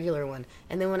saw the regular one,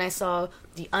 and then when I saw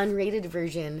the unrated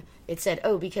version, it said,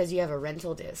 "Oh, because you have a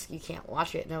rental disc, you can't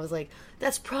watch it." And I was like,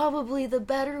 "That's probably the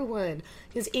better one,"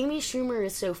 because Amy Schumer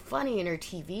is so funny in her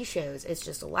TV shows. It's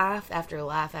just laugh after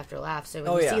laugh after laugh. So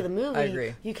when you see the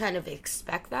movie, you kind of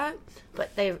expect that,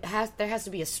 but there has to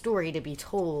be a story to be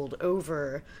told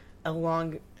over a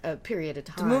long period of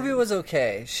time. The movie was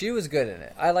okay. She was good in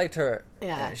it. I liked her.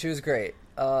 Yeah, she was great.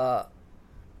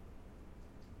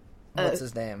 What's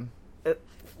his name?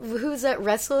 Who's that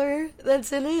wrestler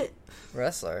that's in it?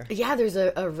 Wrestler? Yeah, there's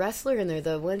a wrestler in there,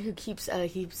 the one who keeps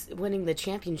winning the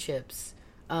championships.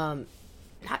 Not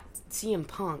CM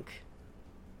Punk.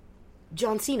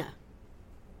 John Cena.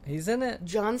 He's in it?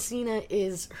 John Cena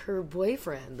is her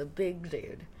boyfriend, the big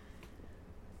dude.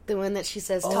 The one that she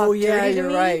says, "Talk dirty to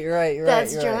me." You're right.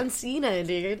 That's John Cena,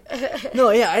 dude. No,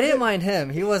 yeah, I didn't mind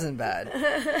him. He wasn't bad.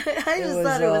 I just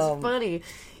thought it was funny.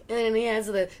 And he has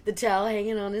the towel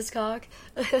hanging on his cock.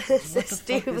 So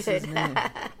stupid.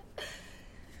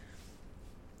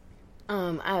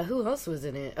 Who else was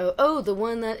in it? Oh, the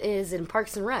one that is in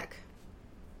Parks and Rec.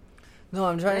 No,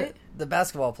 I'm trying to... The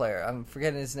basketball player. I'm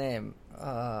forgetting his name.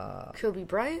 Kobe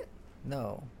Bryant?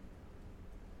 No.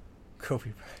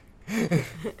 Kobe Bryant.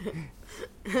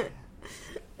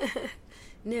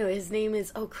 No, his name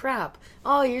is... Oh, crap.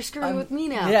 Oh, you're screwing with me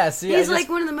now. Yeah, see, he's like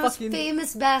one of the most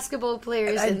famous basketball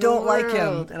players in the world. I don't like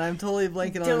him, and I'm totally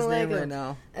blanking on his name right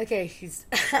now. Okay, he's...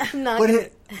 I'm not...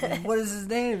 But what is his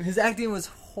name? His acting was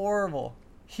horrible.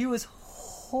 He was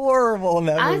horrible in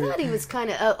that movie. I thought he was kind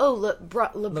of...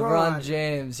 LeBron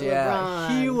James, yeah.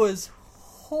 LeBron. He was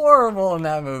horrible in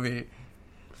that movie.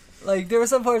 Like, there were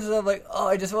some parts where I'm like, oh,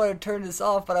 I just want to turn this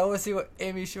off, but I want to see what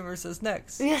Amy Schumer says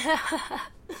next. Yeah.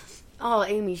 Oh,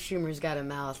 Amy Schumer's got a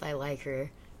mouth. I like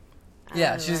her.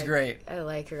 Yeah, she's great. I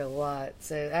like her a lot.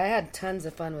 So I had tons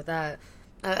of fun with that.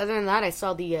 Other than that, I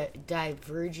saw the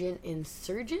Divergent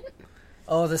Insurgent.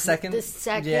 Oh, the second? The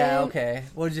second. Yeah, okay.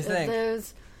 What did you think?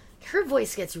 Her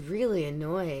voice gets really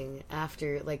annoying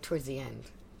after, like, towards the end.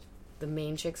 The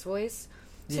main chick's voice.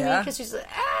 Yeah? Because she's like,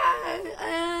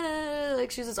 like,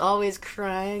 she's just always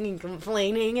crying and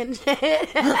complaining and shit.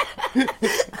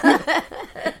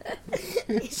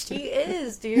 She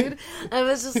is, dude. I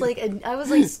was like,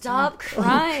 stop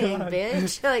crying,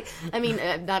 bitch. Like, I mean,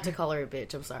 not to call her a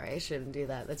bitch. I'm sorry. I shouldn't do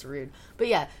that. That's rude. But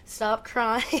yeah, stop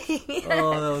crying.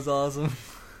 Oh, that was awesome.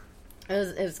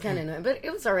 It was kind of annoying, but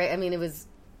it was all right. I mean, it was,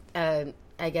 I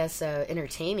guess,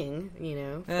 entertaining, you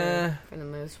know, for the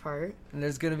most part. And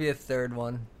there's going to be a third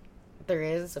one. There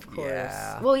is, of course.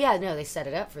 Yeah. Well, yeah, no, they set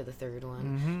it up for the third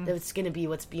one. Mm-hmm. It's going to be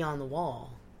What's Beyond the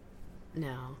Wall.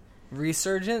 No.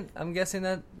 Resurgent? I'm guessing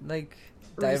that, like,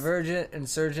 Divergent,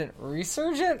 Insurgent,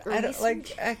 Resurgent?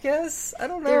 I guess? I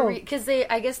don't know. Because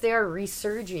I guess they are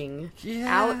resurging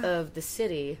out of the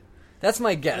city. That's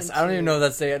my guess. I don't even know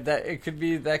that could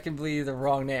be the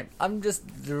wrong name. I'm just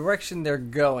the direction they're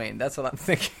going. That's what I'm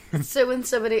thinking. So when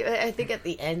I think at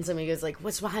the end, somebody goes like,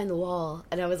 "What's behind the wall?"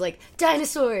 And I was like,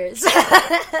 "Dinosaurs."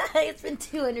 It's been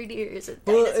 200 years.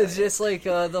 Well, it's just like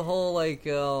the whole like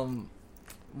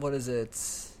what is it?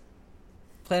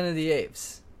 Planet of the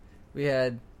Apes. We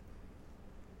had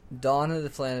Dawn of the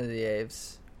Planet of the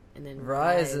Apes, and then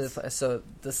Rise of so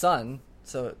the sun.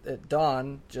 So at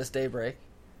dawn, just daybreak.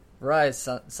 Rise,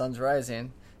 sun's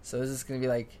rising. So is this going to be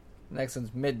like, next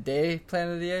one's midday,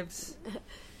 Planet of the Apes?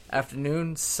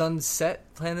 Afternoon, sunset,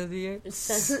 Planet of the Apes?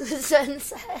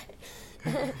 Sunset.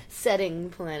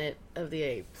 Setting Planet of the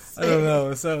Apes. I don't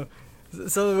know. So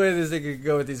the way this thing could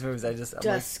go with these movies,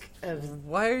 Dusk of...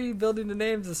 Why are you building the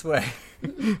names this way?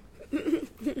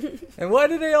 And why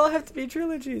do they all have to be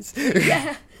trilogies?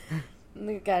 Yeah.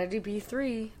 They gotta be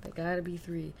three.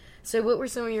 So what were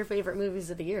some of your favorite movies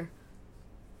of the year?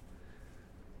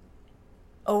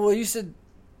 Oh, well, you said...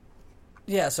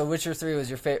 Yeah, so Witcher 3 was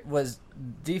your what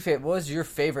was your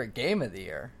favorite game of the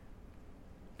year?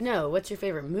 No, what's your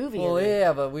favorite movie? Well,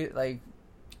 yeah, but we, like...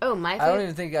 Oh, my favorite... I don't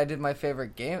even think I did my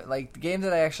favorite game. Like, the game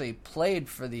that I actually played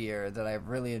for the year that I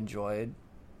really enjoyed.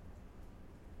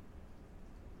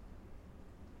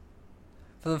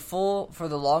 For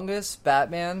the longest,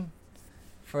 Batman.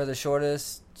 For the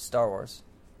shortest, Star Wars.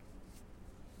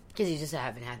 Because you just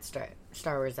haven't had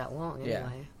Star Wars that long, anyway.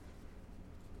 Yeah.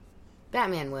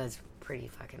 Batman was pretty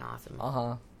fucking awesome.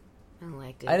 Uh-huh. I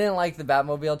liked it. I didn't like the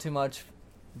Batmobile too much,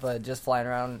 but just flying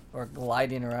around or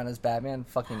gliding around as Batman,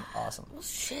 fucking awesome. Well,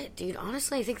 shit, dude.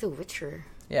 Honestly, I think The Witcher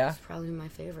is probably my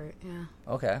favorite, yeah.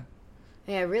 Okay.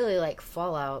 Yeah, I really like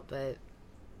Fallout, but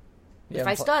if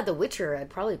I still had The Witcher, I'd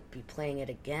probably be playing it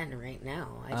again right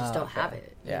now. I just don't have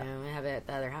it. Yeah. You know, I have it at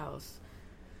the other house.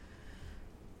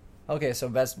 Okay, so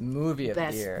best movie of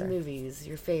the year. Best movies,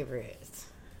 your favorites.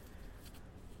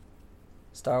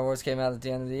 Star Wars came out at the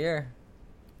end of the year.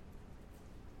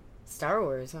 Star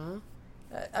Wars, huh?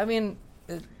 I mean,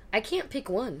 I can't pick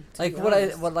one. Like what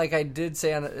I did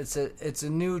say on it's a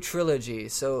new trilogy.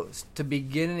 So to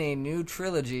begin a new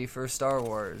trilogy for Star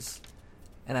Wars,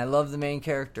 and I love the main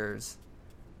characters.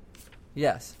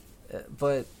 Yes,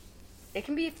 but it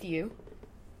can be a few.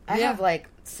 I have like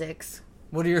 6.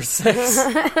 What are your 6?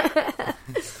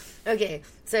 Okay,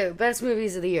 so best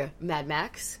movies of the year: Mad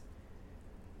Max.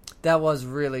 That was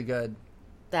really good.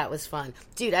 That was fun.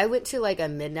 Dude, I went to like a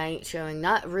midnight showing,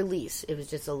 not release. It was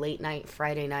just a late night,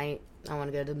 Friday night. I want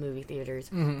to go to the movie theaters.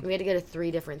 Mm-hmm. We had to go to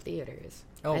 3 different theaters.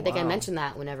 Oh, I think I mentioned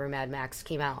that whenever Mad Max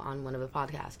came out on one of the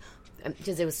podcasts.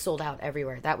 Because it was sold out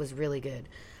everywhere. That was really good.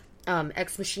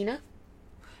 Ex Machina?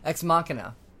 Ex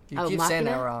Machina. You keep saying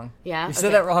that wrong. Yeah? You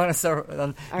said that wrong.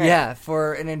 Right. Yeah,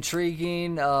 for an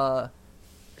intriguing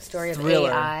story thriller.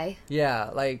 of AI.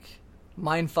 Yeah, like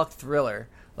mindfuck thriller.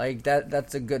 Like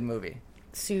that's a good movie.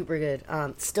 Super good.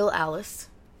 Still Alice.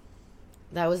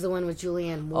 That was the one with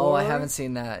Julianne Moore. Oh, I haven't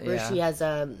seen that. Where she has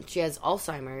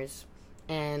Alzheimer's,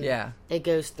 and it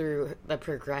goes through the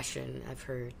progression of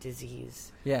her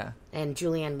disease. Yeah. And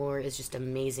Julianne Moore is just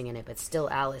amazing in it, but Still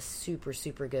Alice, super,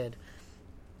 super good.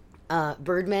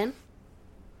 Birdman.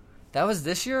 That was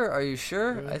this year? Are you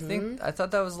sure? Mm-hmm. I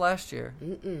thought that was last year.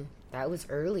 That was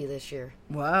early this year.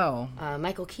 Wow.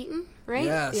 Michael Keaton, right?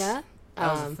 Yes. Yeah.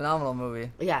 That was a phenomenal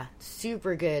movie. Yeah,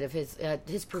 super good. Of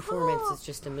his performance is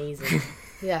just amazing.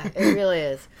 Yeah, it really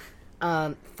is.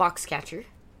 Foxcatcher.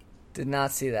 Did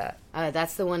not see that.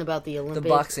 That's the one about the Olympic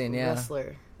boxing,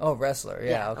 wrestler. Oh, wrestler.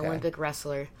 Yeah, okay. Olympic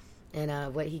wrestler,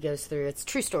 and what he goes through. It's a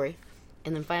true story.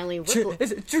 And then finally, it's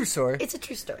a true story. It's a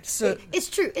true story. So, it's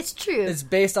true. It's true. It's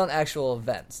based on actual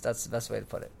events. That's the best way to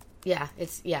put it. Yeah,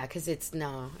 because it's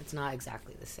not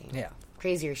exactly the same. Yeah.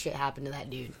 Crazier shit happened to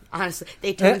that dude. Honestly,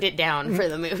 they toned it down for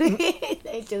the movie.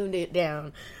 They toned it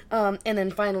down. And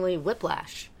then finally,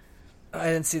 Whiplash. I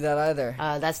didn't see that either.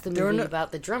 That's the movie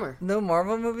about the drummer. No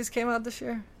Marvel movies came out this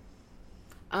year?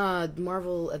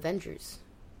 Marvel Avengers.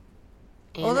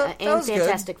 And, that was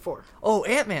Fantastic good. Four. Oh,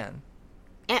 Ant-Man.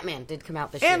 Ant-Man did come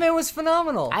out this year. Ant-Man was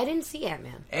phenomenal. I didn't see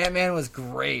Ant-Man. Ant-Man was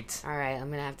great. All right, I'm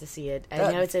going to have to see it. I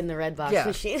know it's in the Redbox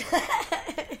machine.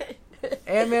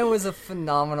 Ant-Man was a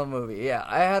phenomenal movie. Yeah,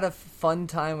 I had a fun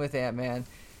time with Ant-Man.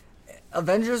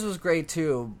 Avengers was great,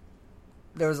 too.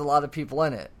 There was a lot of people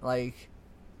in it. Like,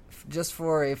 just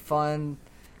for a fun...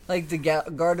 Like, the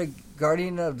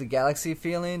Guardian of the Galaxy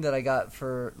feeling that I got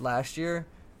for last year,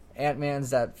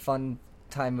 Ant-Man's that fun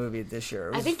time movie this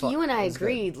year. I think you and I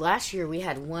agreed. Good. Last year we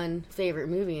had one favorite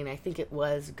movie, and I think it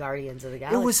was Guardians of the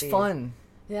Galaxy. It was fun.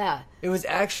 Yeah. It was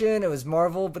action, it was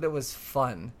Marvel, but it was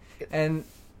fun. And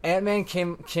Ant-Man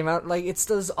came out, like, it's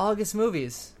those August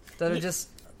movies that are just...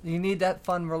 You need that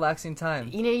fun, relaxing time.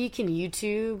 You know, you can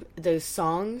YouTube those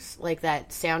songs, like that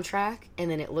soundtrack, and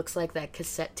then it looks like that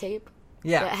cassette tape.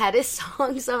 Yeah. That had his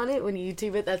songs on it. When you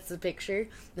YouTube it, that's the picture.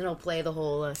 Then it'll play the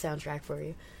whole soundtrack for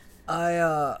you.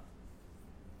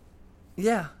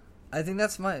 Yeah. I think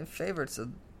that's my favorites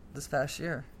of this past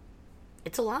year.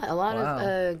 It's a lot. A lot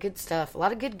of good stuff. A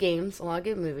lot of good games. A lot of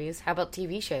good movies. How about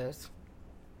TV shows?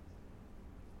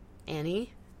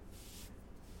 Annie?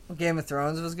 Game of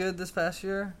Thrones was good this past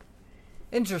year.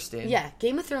 Interesting. Yeah,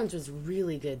 Game of Thrones was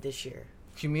really good this year.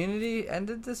 Community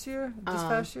ended this year? This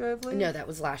past year, I believe? No, that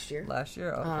was last year. Last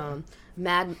year? Okay.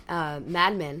 Mad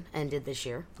Men ended this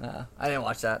year. I didn't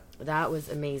watch that. That was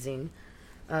amazing.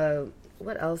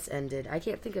 What else ended? I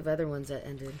can't think of other ones that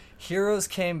ended. Heroes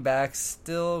came back,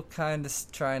 still kind of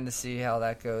trying to see how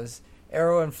that goes.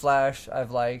 Arrow and Flash,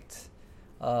 I've liked.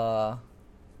 There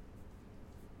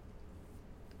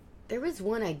was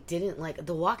one I didn't like.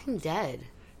 The Walking Dead.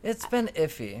 It's been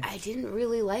iffy. I didn't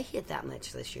really like it that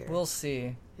much this year. We'll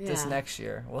see this next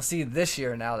year. We'll see this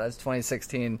year now. That's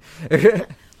 2016.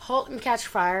 Halt and Catch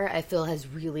Fire, I feel, has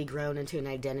really grown into an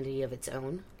identity of its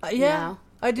own. Yeah, now.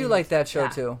 I do like that show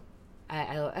too.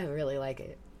 I really like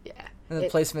it. Yeah. And the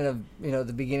placement of,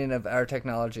 the beginning of our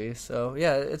technology. So,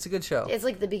 yeah, it's a good show. It's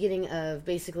like the beginning of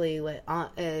basically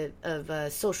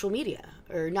social media.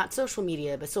 Or not social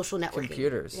media, but social networking.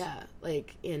 Computers. Yeah,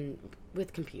 like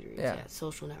with computers. Yeah,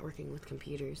 social networking with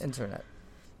computers. Internet.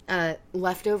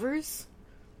 Leftovers.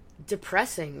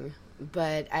 Depressing,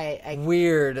 but I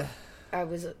Weird. I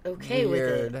was okay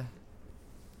with it.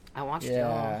 I watched it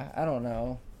all. Yeah, I don't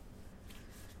know.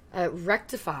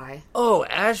 Rectify. Oh,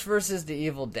 Ash versus the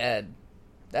Evil Dead.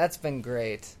 That's been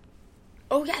great.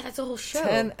 Oh, yeah, that's a whole show.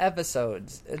 10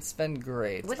 episodes. It's been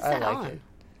great. What is that I like on? it.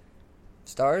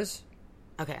 Stars?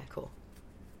 Okay, cool.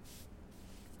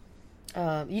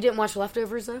 You didn't watch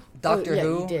Leftovers, though? Doctor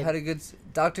Who you did. had a good...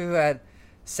 Doctor Who had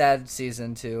sad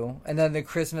season 2. And then the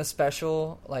Christmas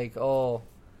special,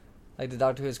 the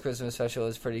Doctor Who's Christmas special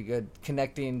is pretty good.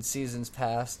 Connecting seasons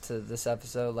past to this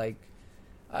episode,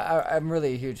 I'm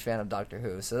really a huge fan of Doctor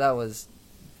Who, so that was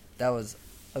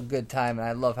a good time, and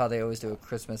I love how they always do a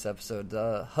Christmas episode.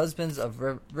 The Husbands of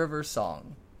River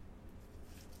Song.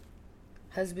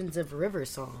 Husbands of River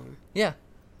Song. Yeah,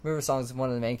 River Song is one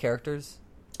of the main characters.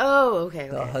 Oh, okay.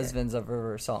 The Husbands of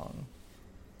River Song.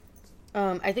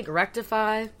 I think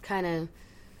Rectify kind of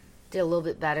did a little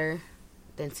bit better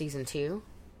than season 2,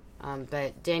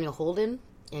 but Daniel Holden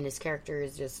and his character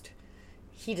is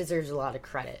he deserves a lot of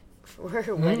credit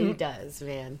for what he does,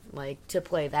 man. Like, to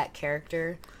play that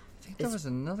character. I think there was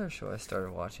another show I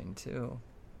started watching, too.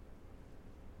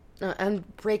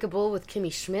 Unbreakable with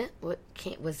Kimmy Schmidt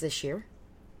was this year.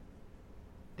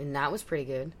 And that was pretty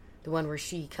good. The one where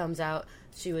she comes out,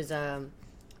 she was, what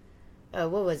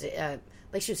was it?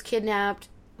 She was kidnapped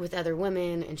with other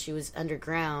women, and she was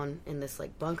underground in this,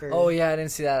 bunker. Oh, yeah, I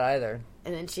didn't see that either.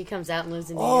 And then she comes out and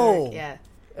lives in New York. Yeah.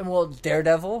 And,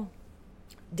 Daredevil?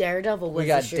 Daredevil was we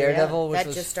got this year, Daredevil, which that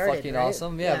was just started, fucking right?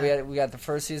 awesome. Yeah, we got the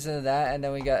first season of that, and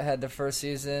then we had the first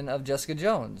season of Jessica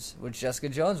Jones, which Jessica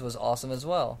Jones was awesome as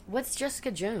well. What's Jessica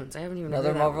Jones? I haven't even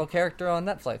another Marvel character on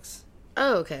Netflix.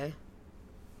 Oh, okay.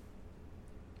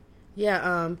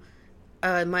 Yeah.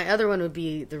 My other one would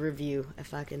be The Review. I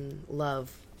fucking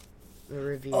love the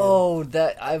review. Oh,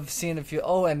 that I've seen a few.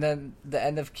 Oh, and then the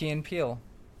end of Key and Peele.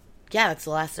 Yeah, it's the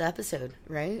last episode,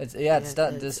 right? It's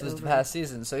done. This was over. The past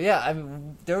season. So, yeah, I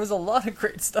mean, there was a lot of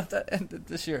great stuff that ended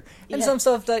this year. And some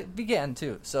stuff that began,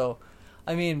 too. So,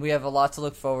 I mean, we have a lot to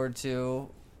look forward to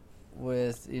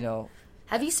with,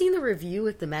 Have you seen the review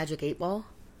with the Magic 8 Ball?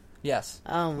 Yes.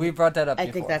 We brought that up before.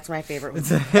 I think that's my favorite one.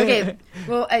 Okay,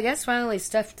 well, I guess finally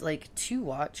stuff, to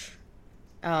watch.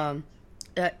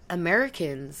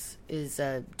 Americans is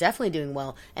definitely doing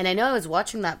well. And I know I was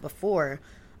watching that before,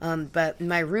 but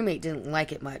my roommate didn't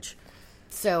like it much.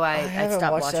 So I haven't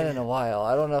stopped watched watching that in a while.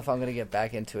 I don't know if I'm going to get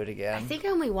back into it again. I think I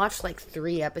only watched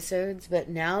 3 episodes, but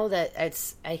now that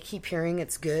I keep hearing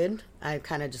it's good, I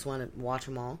kind of just want to watch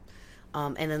them all.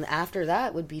 And then after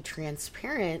that would be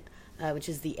Transparent, which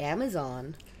is the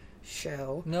Amazon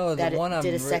show. No, the one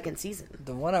did a second season.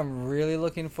 The one I'm really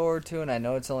looking forward to, and I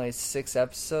know it's only 6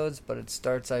 episodes, but it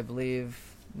starts, I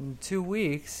believe, in 2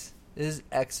 weeks, is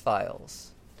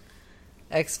X-Files.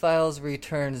 X-Files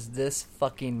returns this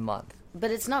fucking month.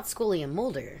 But it's not Scully and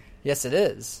Mulder. Yes, it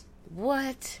is.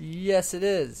 What? Yes, it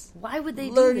is. Why would they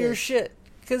learn do this? Your shit?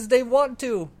 Because they want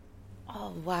to.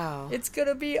 Oh, wow. It's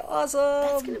gonna be awesome.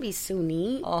 That's gonna be so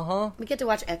neat. Uh-huh. We get to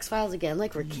watch X-Files again,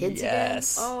 like we're kids again.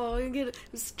 Oh, I'm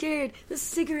scared. The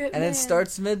cigarette and man. It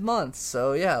starts mid-month,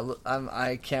 so yeah,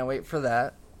 I can't wait for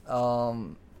that.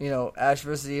 Ash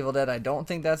vs. Evil Dead, I don't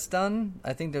think that's done.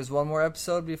 I think there's one more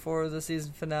episode before the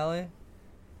season finale.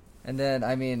 And then,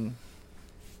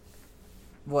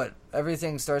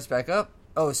 everything starts back up?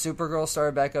 Oh, Supergirl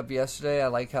started back up yesterday. I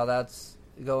like how that's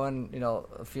going.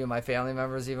 A few of my family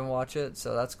members even watch it,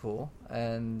 so that's cool.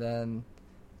 And then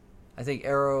I think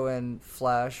Arrow and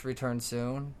Flash return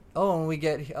soon. Oh, and we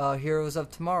get Heroes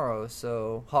of Tomorrow,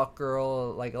 so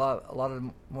Hawkgirl, a lot of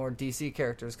more DC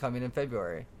characters coming in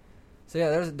February. So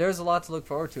yeah, there's a lot to look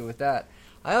forward to with that.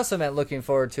 I also meant looking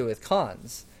forward to with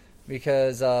cons,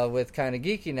 because with Kinda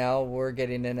Geeky now, we're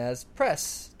getting in as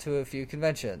press to a few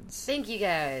conventions. Thank you,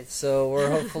 guys. So we're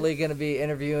hopefully going to be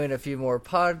interviewing a few more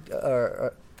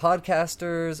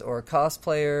podcasters or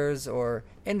cosplayers or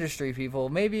industry people,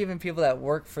 maybe even people that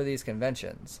work for these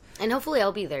conventions. And hopefully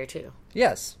I'll be there, too.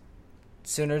 Yes.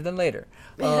 Sooner than later.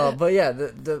 But yeah,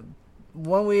 the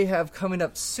one we have coming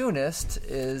up soonest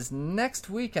is next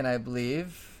weekend, I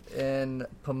believe, in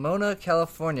Pomona,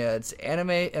 California. It's Anime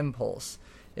Impulse.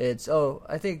 It's,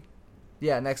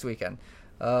 next weekend.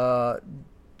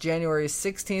 January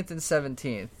 16th and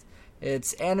 17th.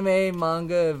 It's anime,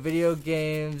 manga, video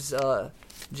games,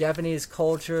 Japanese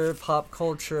culture, pop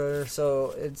culture.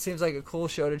 So it seems like a cool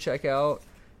show to check out.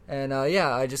 And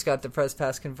I just got the press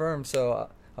pass confirmed. So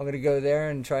I'm going to go there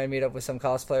and try and meet up with some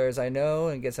cosplayers I know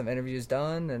and get some interviews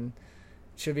done. And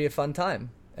it should be a fun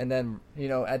time. And then,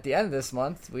 at the end of this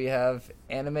month, we have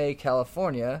Anime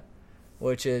California,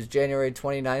 which is January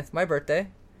 29th, my birthday,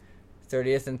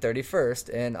 30th and 31st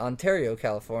in Ontario,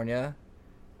 California,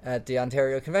 at the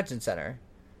Ontario Convention Center.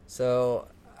 So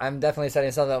I'm definitely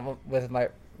setting something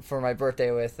up for my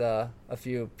birthday with a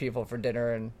few people for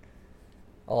dinner and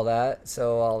all that.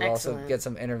 So I'll also get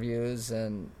some interviews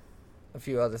and a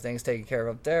few other things taken care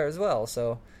of up there as well.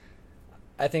 So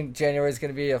I think January is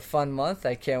going to be a fun month.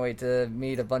 I can't wait to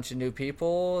meet a bunch of new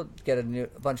people, get a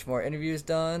bunch more interviews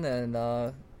done,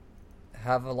 and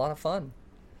have a lot of fun.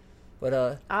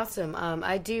 But awesome.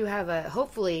 I do have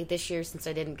hopefully this year, since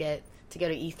I didn't get to go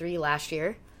to E3 last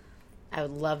year, I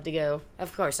would love to go.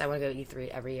 Of course, I want to go to E3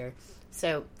 every year.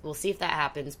 So we'll see if that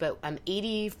happens. But I'm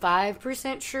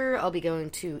 85% sure I'll be going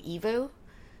to EVO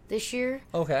this year.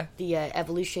 Okay. The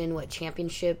Evolution,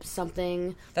 Championship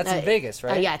something. That's in Vegas,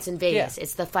 right? Yeah, it's in Vegas. Yeah.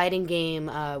 It's the fighting game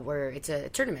where it's a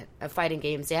tournament of fighting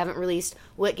games. They haven't released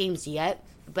what games yet,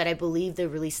 but I believe they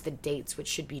released the dates, which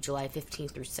should be July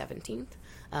 15th through 17th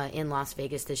in Las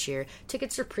Vegas this year.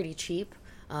 Tickets are pretty cheap,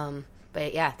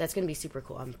 but yeah, that's going to be super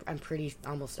cool. I'm pretty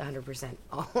almost 100%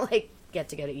 I'll get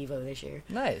to go to EVO this year.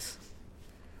 Nice.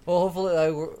 Well,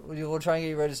 hopefully we'll try and get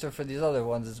you registered for these other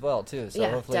ones as well, too. So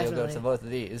hopefully definitely. You'll go to both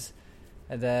of these.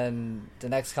 And then the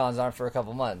next cons aren't for a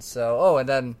couple months. So, and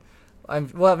then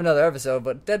we'll have another episode,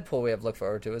 but Deadpool we have to look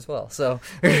forward to as well. So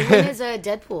when does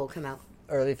Deadpool come out?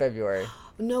 Early February.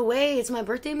 No way! It's my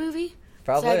birthday movie.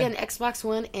 Probably. So I get an Xbox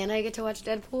One and I get to watch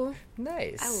Deadpool.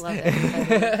 Nice. I love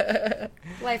it.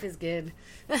 Life is good.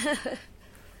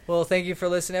 Well, thank you for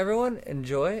listening, everyone.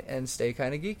 Enjoy and stay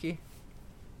kind of geeky.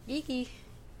 Geeky.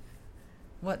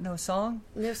 What? No song?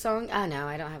 No song? Oh, no,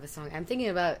 I don't have a song. I'm thinking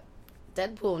about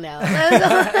Deadpool now.